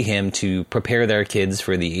would pay him to prepare their kids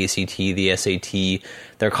for the ACT, the SAT,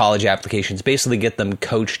 their college applications, basically get them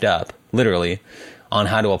coached up, literally, on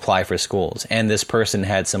how to apply for schools. And this person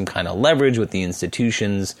had some kind of leverage with the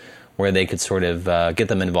institutions where they could sort of get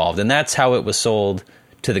them involved. And that's how it was sold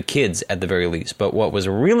to the kids at the very least. But what was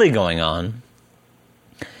really going on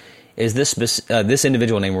is this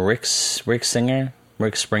individual named Rick Springer,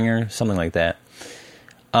 something like that.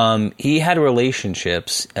 He had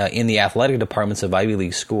relationships in the athletic departments of Ivy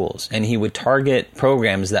League schools, and he would target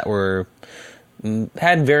programs that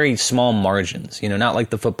had very small margins, not like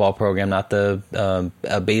the football program, not the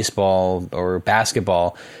baseball or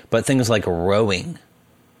basketball, but things like rowing,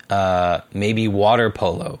 maybe water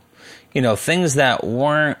polo, things that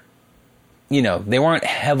weren't, they weren't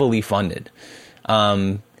heavily funded.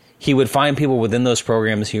 He would find people within those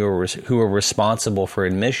programs who were responsible for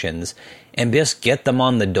admissions and just get them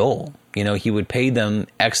on the dole. He would pay them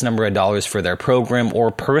X number of dollars for their program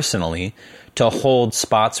or personally to hold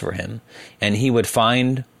spots for him. And he would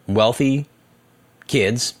find wealthy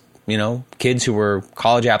kids, kids who were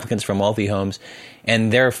college applicants from wealthy homes,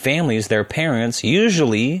 and their families, their parents,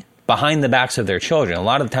 usually behind the backs of their children. A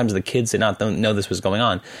lot of the times the kids did not know this was going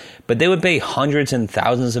on, but they would pay hundreds and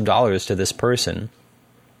thousands of dollars to this person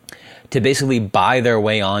to basically buy their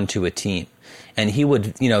way onto a team. And he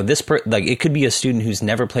would, it could be a student who's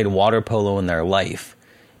never played water polo in their life,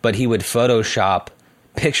 but he would Photoshop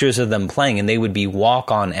pictures of them playing, and they would be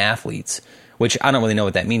walk-on athletes, which I don't really know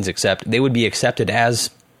what that means, except they would be accepted as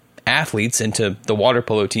athletes into the water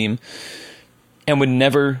polo team. and would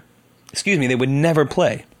never, they would never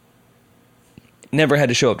play. Never had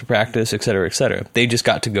to show up to practice, et cetera, et cetera. They just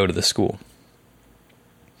got to go to the school.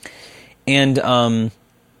 And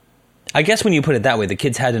I guess when you put it that way, the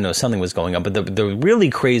kids had to know something was going on. But the really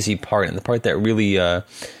crazy part, and the part that really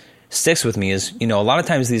sticks with me is, a lot of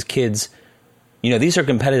times these kids, these are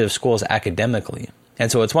competitive schools academically.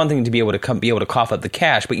 And so it's one thing to be able to cough up the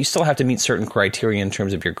cash, but you still have to meet certain criteria in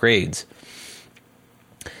terms of your grades.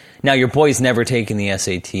 Now, your boy's never taken the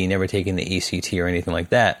SAT, never taken the ACT or anything like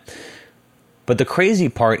that. But the crazy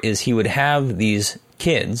part is he would have these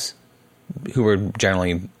kids who were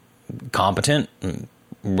generally competent,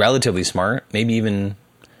 relatively smart, maybe even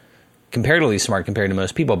comparatively smart compared to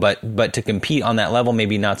most people, but to compete on that level,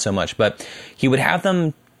 maybe not so much. But he would have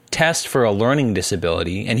them test for a learning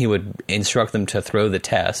disability, and he would instruct them to throw the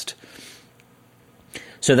test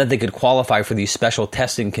so that they could qualify for these special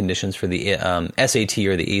testing conditions for the SAT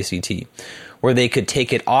or the ACT, where they could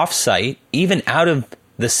take it off-site, even out of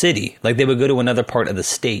the city. Like they would go to another part of the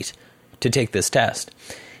state to take this test.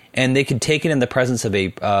 And they could take it in the presence of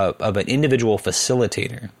an individual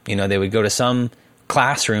facilitator. They would go to some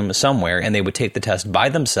classroom somewhere and they would take the test by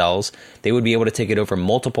themselves. They would be able to take it over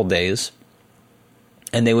multiple days,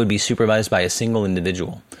 and they would be supervised by a single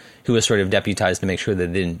individual who was sort of deputized to make sure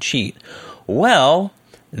that they didn't cheat. Well,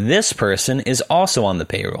 this person is also on the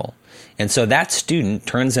payroll. And so that student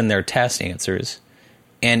turns in their test answers,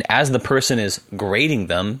 and as the person is grading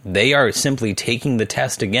them, they are simply taking the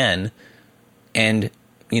test again and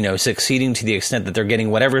succeeding to the extent that they're getting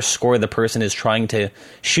whatever score the person is trying to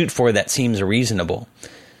shoot for that seems reasonable.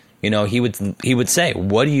 He would say,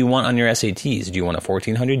 what do you want on your SATs? Do you want a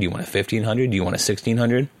 1400? Do you want a 1500? Do you want a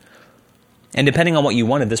 1600? And depending on what you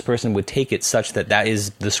wanted, this person would take it such that that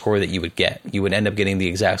is the score that you would get. You would end up getting the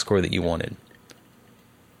exact score that you wanted.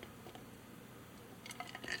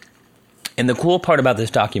 And the cool part about this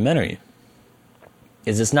documentary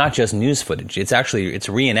is it's not just news footage. It's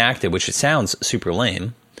reenacted, which it sounds super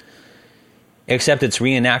lame, except it's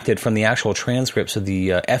reenacted from the actual transcripts of the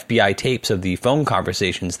FBI tapes of the phone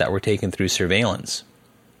conversations that were taken through surveillance.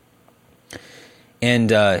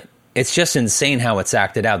 And it's just insane how it's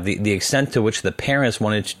acted out, the extent to which the parents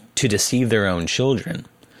wanted to deceive their own children.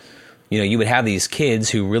 You would have these kids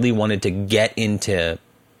who really wanted to get into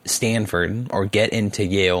Stanford or get into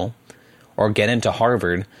Yale or get into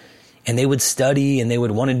Harvard, and they would study and they would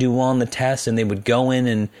want to do well on the test, and they would go in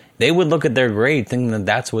and they would look at their grade thinking that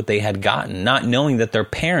that's what they had gotten, not knowing that their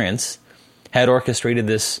parents had orchestrated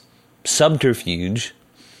this subterfuge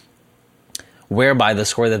whereby the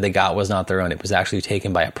score that they got was not their own. It was actually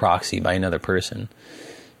taken by a proxy, by another person.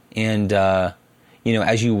 And,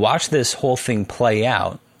 as you watch this whole thing play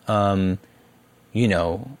out, the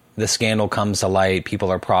scandal comes to light, people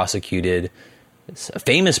are prosecuted,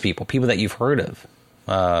 famous people that you've heard of.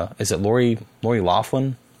 Is it Lori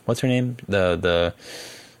Loughlin? What's her name? The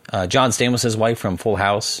John Stamos' wife from Full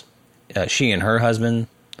House. She and her husband,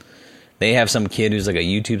 they have some kid who's like a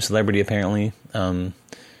YouTube celebrity apparently.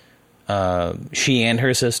 She and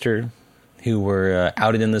her sister, who were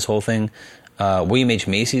outed in this whole thing. William H.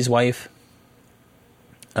 Macy's wife.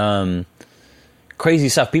 Crazy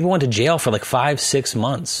stuff. People went to jail for like 5-6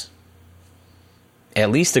 months. At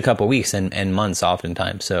least a couple weeks and months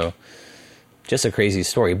oftentimes. So just a crazy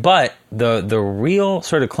story. But the real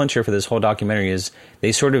sort of clincher for this whole documentary is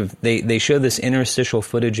they show this interstitial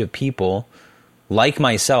footage of people like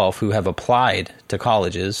myself who have applied to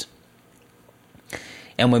colleges.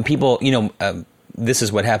 And when people, this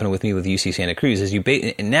is what happened with me with UC Santa Cruz, is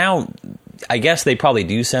now I guess they probably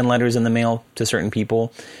do send letters in the mail to certain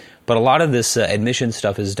people, but a lot of this admission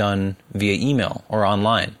stuff is done via email or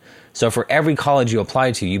online. So for every college you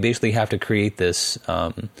apply to, you basically have to create this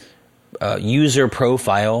user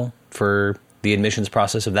profile for the admissions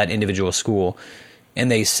process of that individual school, and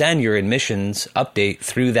they send your admissions update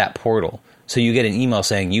through that portal. So you get an email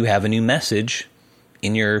saying you have a new message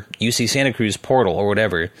in your UC Santa Cruz portal or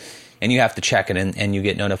whatever, and you have to check it, and you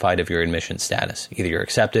get notified of your admission status. Either you're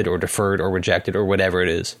accepted or deferred or rejected or whatever it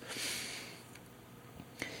is.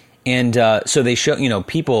 And so they show,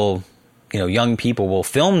 people... young people will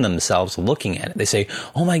film themselves looking at it. They say,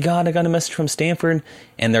 oh my God, I got a message from Stanford.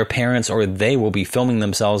 And their parents or they will be filming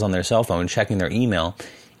themselves on their cell phone, checking their email.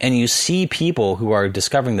 And you see people who are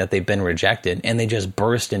discovering that they've been rejected, and they just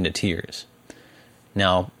burst into tears.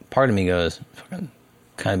 Now, part of me goes,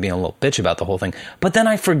 kind of being a little bitch about the whole thing. But then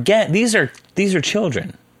I forget, these are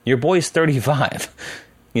children. Your boy's 35.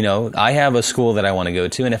 I have a school that I want to go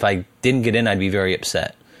to, and if I didn't get in, I'd be very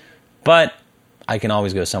upset. But I can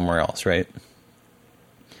always go somewhere else, right?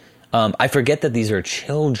 I forget that these are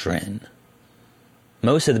children.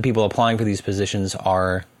 most of the people applying for these positions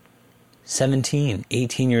are 17,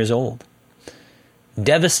 18 years old.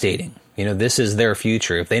 Devastating. This is their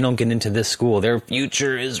future. If they don't get into this school, their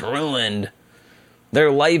future is ruined.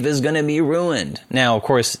 Their life is going to be ruined. Now, of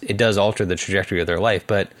course, it does alter the trajectory of their life,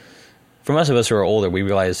 but for most of us who are older, we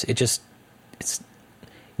realize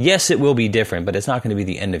yes, it will be different, but it's not going to be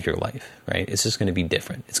the end of your life, right? It's just going to be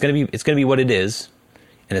different. It's going to be what it is,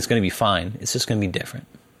 and it's going to be fine. It's just going to be different.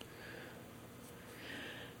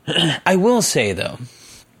 I will say, though,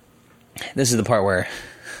 this is the part where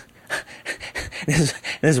this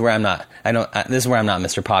is where I'm not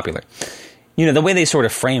Mr. Popular. The way they sort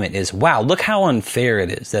of frame it is, wow, look how unfair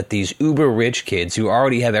it is that these uber rich kids who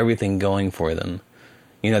already have everything going for them,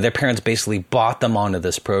 their parents basically bought them onto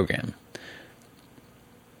this program.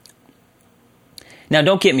 Now,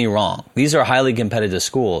 don't get me wrong. These are highly competitive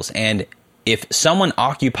schools, and if someone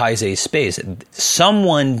occupies a space,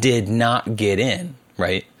 someone did not get in,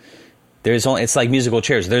 right? It's like musical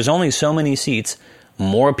chairs. There's only so many seats.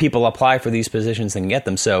 More people apply for these positions than get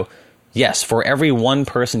them. So, yes, for every one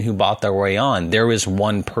person who bought their way on, there is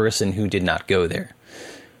one person who did not go there.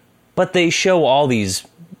 But they show all this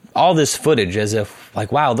footage as if,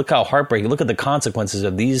 like, wow, look how heartbreaking. Look at the consequences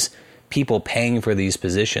of these people paying for these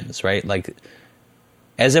positions, right? Like,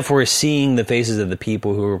 as if we're seeing the faces of the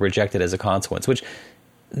people who were rejected as a consequence, which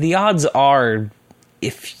the odds are,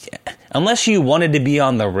 unless you wanted to be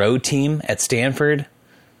on the road team at Stanford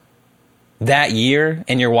that year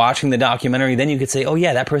and you're watching the documentary, then you could say, oh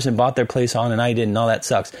yeah, that person bought their place on and I didn't. Oh, that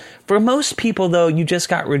sucks. For most people, though, you just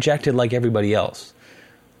got rejected like everybody else.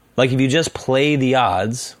 Like if you just play the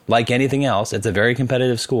odds like anything else, it's a very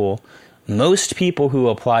competitive school. Most people who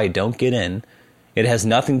apply don't get in. It has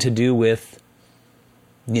nothing to do with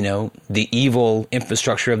the evil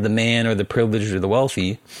infrastructure of the man or the privileged or the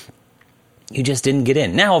wealthy. You just didn't get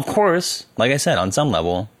in. Now, of course, like I said, on some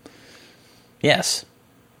level, yes,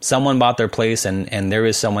 someone bought their place and there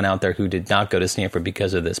is someone out there who did not go to Stanford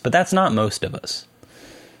because of this. But that's not most of us.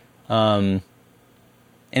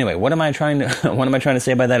 Anyway, what am I trying to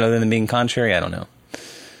say by that other than being contrary? I don't know.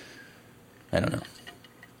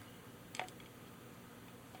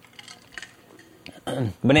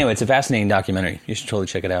 But anyway, it's a fascinating documentary. You should totally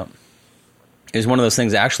check it out. It was one of those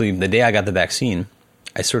things, actually, the day I got the vaccine,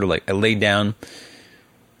 I laid down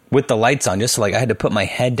with the lights on, just I had to put my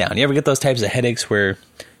head down. You ever get those types of headaches where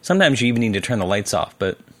sometimes you even need to turn the lights off,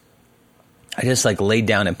 but I just laid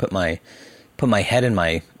down and put my head in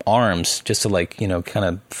my arms just to kind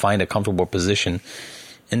of find a comfortable position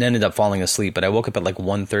and ended up falling asleep. But I woke up at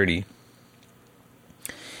 1:30.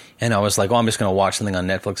 And I was like, I'm just going to watch something on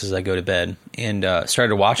Netflix as I go to bed. And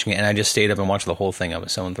started watching it, and I just stayed up and watched the whole thing. I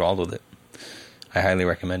was so enthralled with it. I highly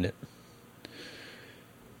recommend it.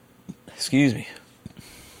 Excuse me.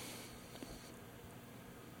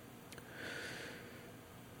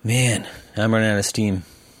 Man, I'm running out of steam.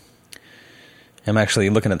 I'm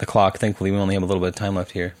actually looking at the clock. Thankfully, we only have a little bit of time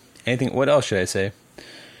left here. What else should I say?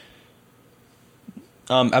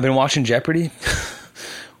 I've been watching Jeopardy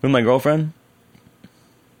with my girlfriend.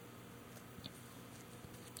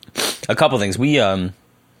 A couple things. We've kind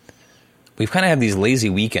of had these lazy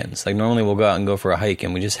weekends. Normally we'll go out and go for a hike,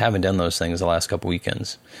 and we just haven't done those things the last couple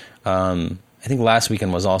weekends. I think last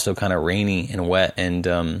weekend was also kind of rainy and wet,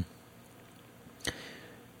 and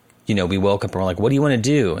we woke up and we're like, what do you want to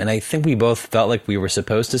do? And I think we both felt like we were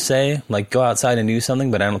supposed to say, go outside and do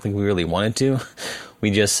something, but I don't think we really wanted to.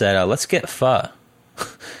 We just said, let's get pho.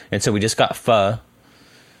 And so we just got pho,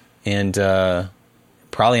 and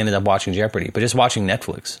probably ended up watching Jeopardy, but just watching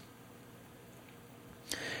Netflix.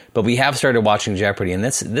 But we have started watching Jeopardy, and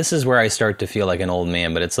this is where I start to feel like an old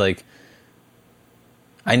man. But it's I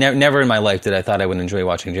never in my life did I thought I would enjoy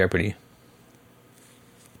watching Jeopardy.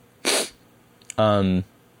 But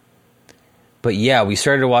yeah, we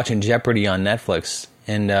started watching Jeopardy on Netflix,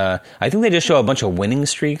 and I think they just show a bunch of winning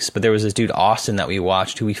streaks. But there was this dude Austin that we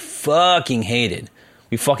watched who we fucking hated.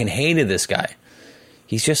 We fucking hated this guy.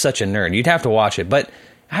 He's just such a nerd. You'd have to watch it, but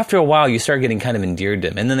after a while, you start getting kind of endeared to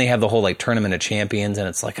him. And then they have the whole Tournament of Champions, and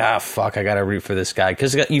it's fuck, I gotta root for this guy.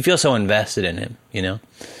 Because you feel so invested in him,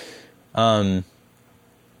 But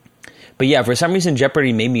yeah, for some reason,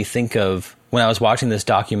 Jeopardy made me think of when I was watching this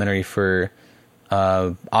documentary for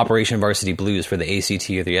Operation Varsity Blues for the ACT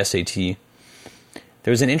or the SAT.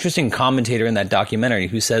 There was an interesting commentator in that documentary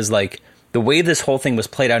who says, the way this whole thing was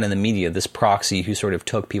played out in the media, this proxy who sort of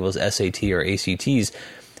took people's SAT or ACTs,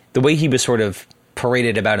 the way he was sort of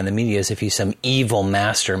paraded about in the media as if he's some evil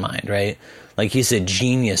mastermind, right? He's a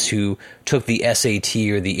genius who took the SAT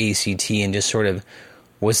or the ACT and just sort of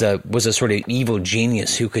was a sort of evil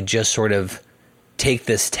genius who could just sort of take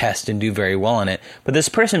this test and do very well on it. But this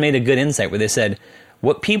person made a good insight where they said,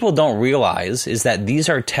 what people don't realize is that these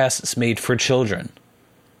are tests made for children.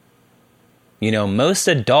 You know, most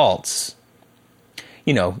adults,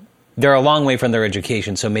 you know, they're a long way from their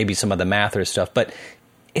education, so maybe some of the math or stuff, but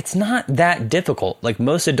it's not that difficult. Like,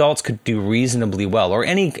 most adults could do reasonably well, or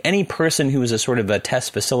any person who is a sort of a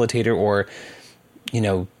test facilitator or, you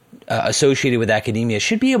know, associated with academia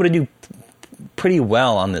should be able to do pretty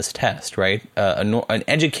well on this test, right? An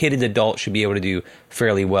educated adult should be able to do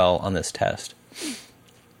fairly well on this test.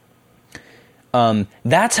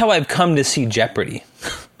 That's how I've come to see Jeopardy.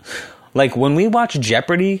 Like, when we watch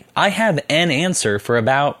Jeopardy, I have an answer for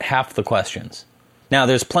about half the questions. Now,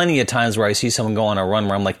 there's plenty of times where I see someone go on a run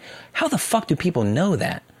where I'm like, how the fuck do people know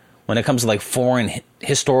that? When it comes to, like, foreign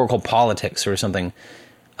historical politics or something,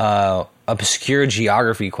 obscure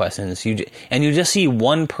geography questions, you just see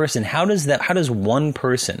one person. How does one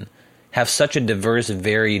person have such a diverse,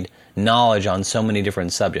 varied knowledge on so many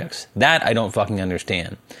different subjects? That I don't fucking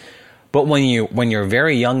understand. But when you're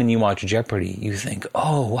very young and you watch Jeopardy, you think,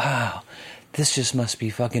 oh wow, this just must be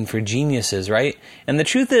fucking for geniuses, right? And the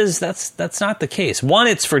truth is, that's not the case. One,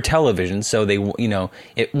 it's for television, so they, you know,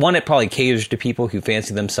 it probably caters to people who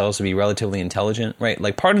fancy themselves to be relatively intelligent, right?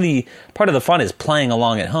 Like, part of the fun is playing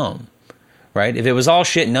along at home, right? If it was all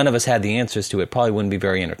shit, none of us had the answers to it, probably wouldn't be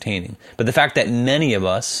very entertaining. But the fact that many of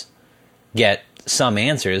us get some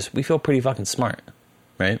answers, we feel pretty fucking smart,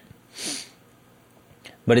 right?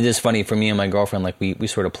 But it is funny for me and my girlfriend, like, we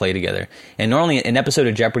sort of play together. And normally an episode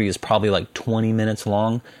of Jeopardy is probably like 20 minutes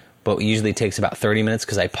long, but it usually takes about 30 minutes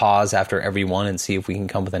because I pause after every one and see if we can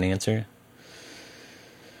come up with an answer.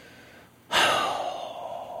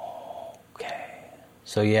 Okay.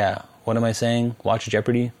 So yeah, what am I saying? Watch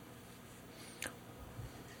Jeopardy.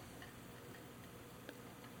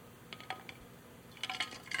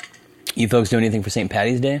 You folks do anything for St.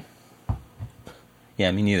 Paddy's Day?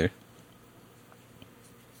 Yeah, me neither.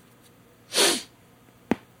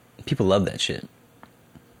 People love that shit.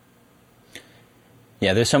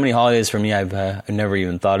 Yeah, there's so many holidays for me I've never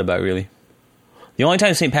even thought about, really. The only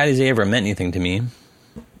time St. Paddy's Day ever meant anything to me,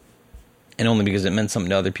 and only because it meant something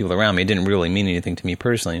to other people around me, it didn't really mean anything to me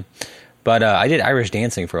personally, but I did Irish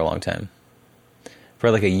dancing for a long time. For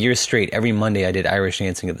like a year straight, every Monday I did Irish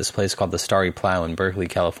dancing at this place called the Starry Plow in Berkeley,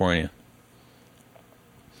 California.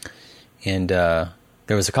 And there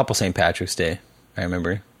was a couple St. Patrick's Day, I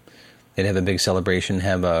remember. They'd have a big celebration,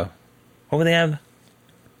 what would they have?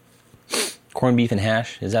 Corned beef and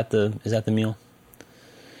hash? Is that the meal?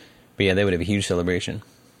 But yeah, they would have a huge celebration.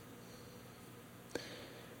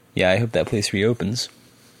 Yeah, I hope that place reopens.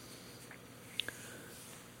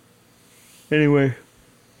 Anyway.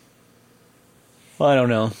 Well, I don't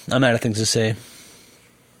know. I'm out of things to say.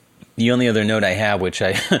 The only other note I have, which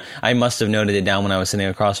I must have noted it down when I was sitting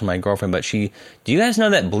across from my girlfriend, but do you guys know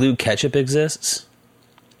that blue ketchup exists?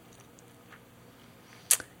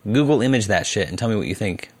 Google image that shit and tell me what you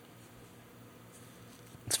think.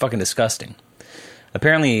 It's fucking disgusting.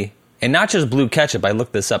 Apparently, and not just blue ketchup, I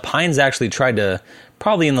looked this up. Heinz actually tried to,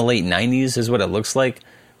 probably in the late 90s is what it looks like,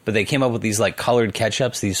 but they came up with these like colored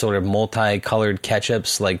ketchups, these sort of multi-colored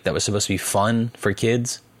ketchups, like that was supposed to be fun for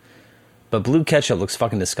kids. But blue ketchup looks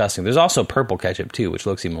fucking disgusting. There's also purple ketchup too, which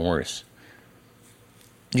looks even worse.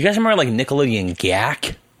 Do you guys remember like Nickelodeon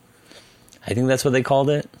Gak? I think that's what they called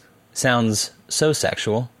it. Sounds so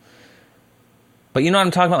sexual. But you know what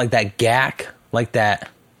I'm talking about? Like that Gak, like that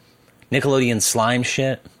Nickelodeon slime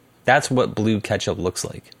shit. That's what blue ketchup looks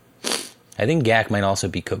like. I think Gak might also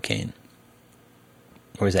be cocaine.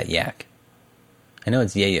 Or is that yak? I know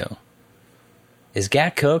it's yayo. Is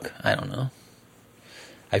Gak coke? I don't know.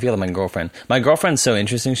 I feel like my girlfriend's so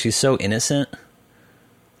interesting. She's so innocent.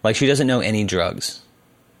 Like, she doesn't know any drugs.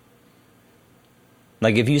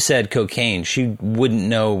 Like, if you said cocaine, she wouldn't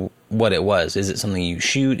know what it was. Is it something you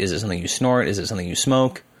shoot? Is it something you snort? Is it something you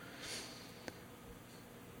smoke?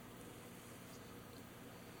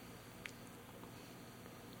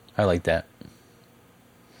 I like that.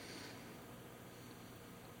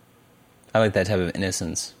 I like that type of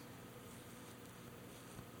innocence.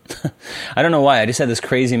 I don't know why. I just had this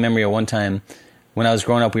crazy memory of one time when I was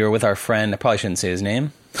growing up. We were with our friend. I probably shouldn't say his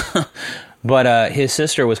name. But his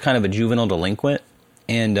sister was kind of a juvenile delinquent.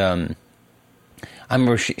 And I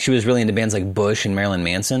remember she was really into bands like Bush and Marilyn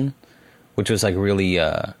Manson, which was like really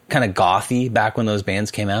kind of gothy back when those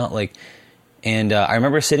bands came out. Like, And I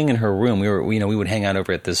remember sitting in her room. We would hang out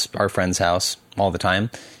over at our friend's house all the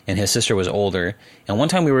time, and his sister was older. And one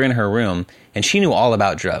time we were in her room, and she knew all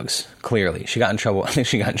about drugs. Clearly, she got in trouble. I think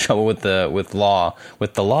she got in trouble with the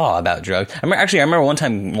law about drugs. I remember one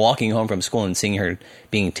time walking home from school and seeing her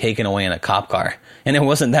being taken away in a cop car, and it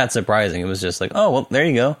wasn't that surprising. It was just like, oh well, there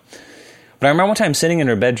you go. But I remember one time sitting in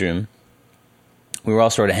her bedroom. We were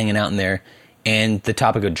all sort of hanging out in there, and the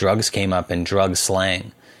topic of drugs came up and drug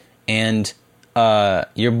slang, and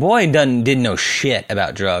your boy didn't know shit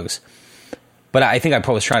about drugs, but I think I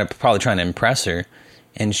was probably trying to impress her,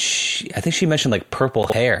 and I think she mentioned like purple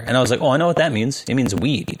hair, and I was like, oh, I know what that means. It means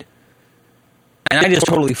weed. And I just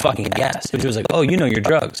totally fucking guessed. She was like, oh, you know your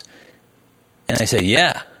drugs. And I said,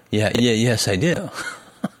 yes, I do.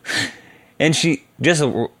 And she just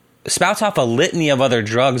spouts off a litany of other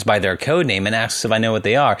drugs by their code name and asks if I know what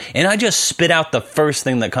they are. And I just spit out the first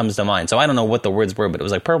thing that comes to mind. So I don't know what the words were, but it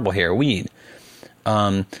was like purple hair, weed.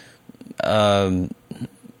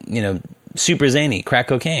 Super zany, crack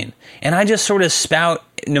cocaine. And I just sort of spout,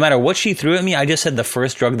 no matter what she threw at me, I just said the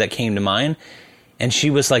first drug that came to mind. And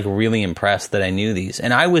she was like really impressed that I knew these.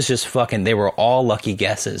 And I was just they were all lucky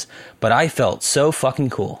guesses. But I felt so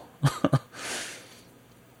fucking cool.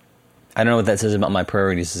 I don't know what that says about my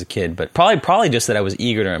priorities as a kid, but probably just that I was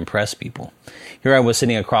eager to impress people. Here I was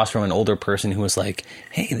sitting across from an older person who was like,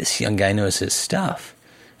 hey, this young guy knows his stuff.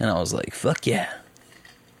 And I was like, fuck yeah.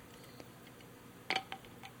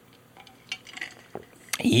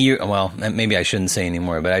 Well, maybe I shouldn't say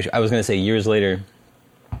anymore, but I was going to say years later,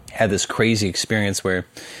 had this crazy experience where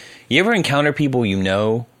you ever encounter people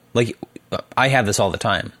like I have this all the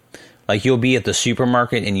time. Like you'll be at the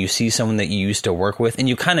supermarket and you see someone that you used to work with and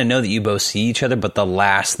you kind of know that you both see each other, but the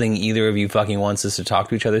last thing either of you fucking wants is to talk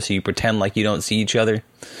to each other, so you pretend like you don't see each other.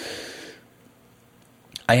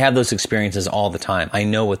 I have those experiences all the time. I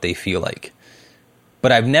know what they feel like.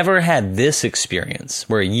 But I've never had this experience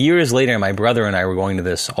where years later my brother and I were going to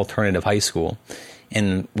this alternative high school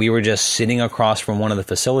and we were just sitting across from one of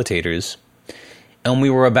the facilitators and we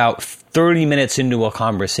were about 30 minutes into a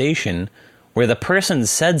conversation where the person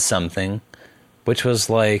said something which was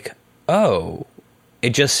like, oh,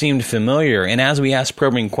 it just seemed familiar. And as we asked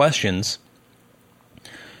probing questions,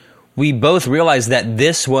 we both realized that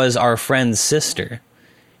this was our friend's sister.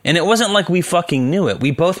 And it wasn't like we fucking knew it.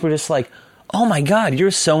 We both were just like, oh my God,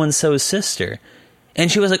 you're so-and-so's sister.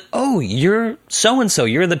 And she was like, oh, you're so-and-so,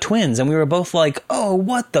 you're the twins. And we were both like, oh,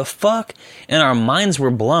 what the fuck? And our minds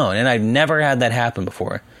were blown. And I've never had that happen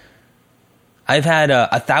before. I've had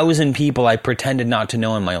 1,000 people I pretended not to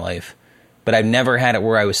know in my life. But I've never had it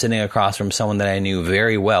where I was sitting across from someone that I knew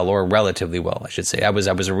very well, or relatively well, I should say. I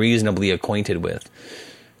was reasonably acquainted with.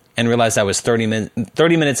 And realized I was 30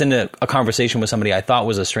 minutes into a conversation with somebody I thought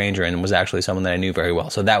was a stranger and was actually someone that I knew very well.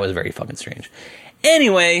 So that was very fucking strange.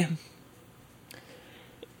 Anyway,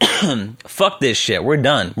 fuck this shit. We're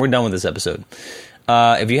done. We're done with this episode.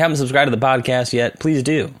 If you haven't subscribed to the podcast yet, please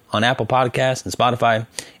do. On Apple Podcasts and Spotify.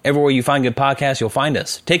 Everywhere you find good podcasts, you'll find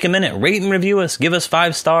us. Take a minute, rate and review us. Give us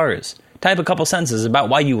 5 stars. Type a couple sentences about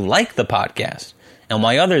why you like the podcast and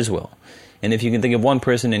why others will. And if you can think of one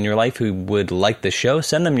person in your life who would like the show,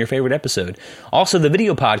 send them your favorite episode. Also, the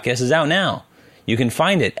video podcast is out now. You can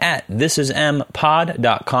find it at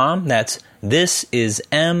thisismpod.com. That's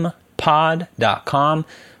thisismpod.com.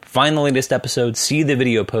 Find the latest episode. See the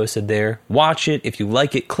video posted there. Watch it. If you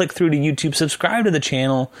like it, click through to YouTube. Subscribe to the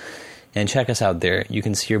channel. And check us out there. You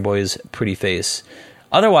can see your boy's pretty face.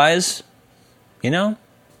 Otherwise, I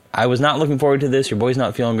was not looking forward to this. Your boy's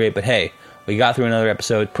not feeling great. But hey, we got through another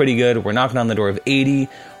episode. Pretty good. We're knocking on the door of 80.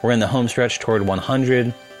 We're in the home stretch toward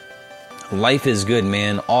 100. Life is good,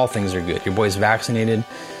 man. All things are good. Your boy's vaccinated.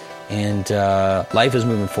 And life is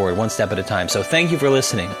moving forward one step at a time. So thank you for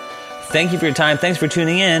listening. Thank you for your time. Thanks for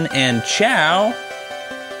tuning in. And ciao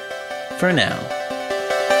for now.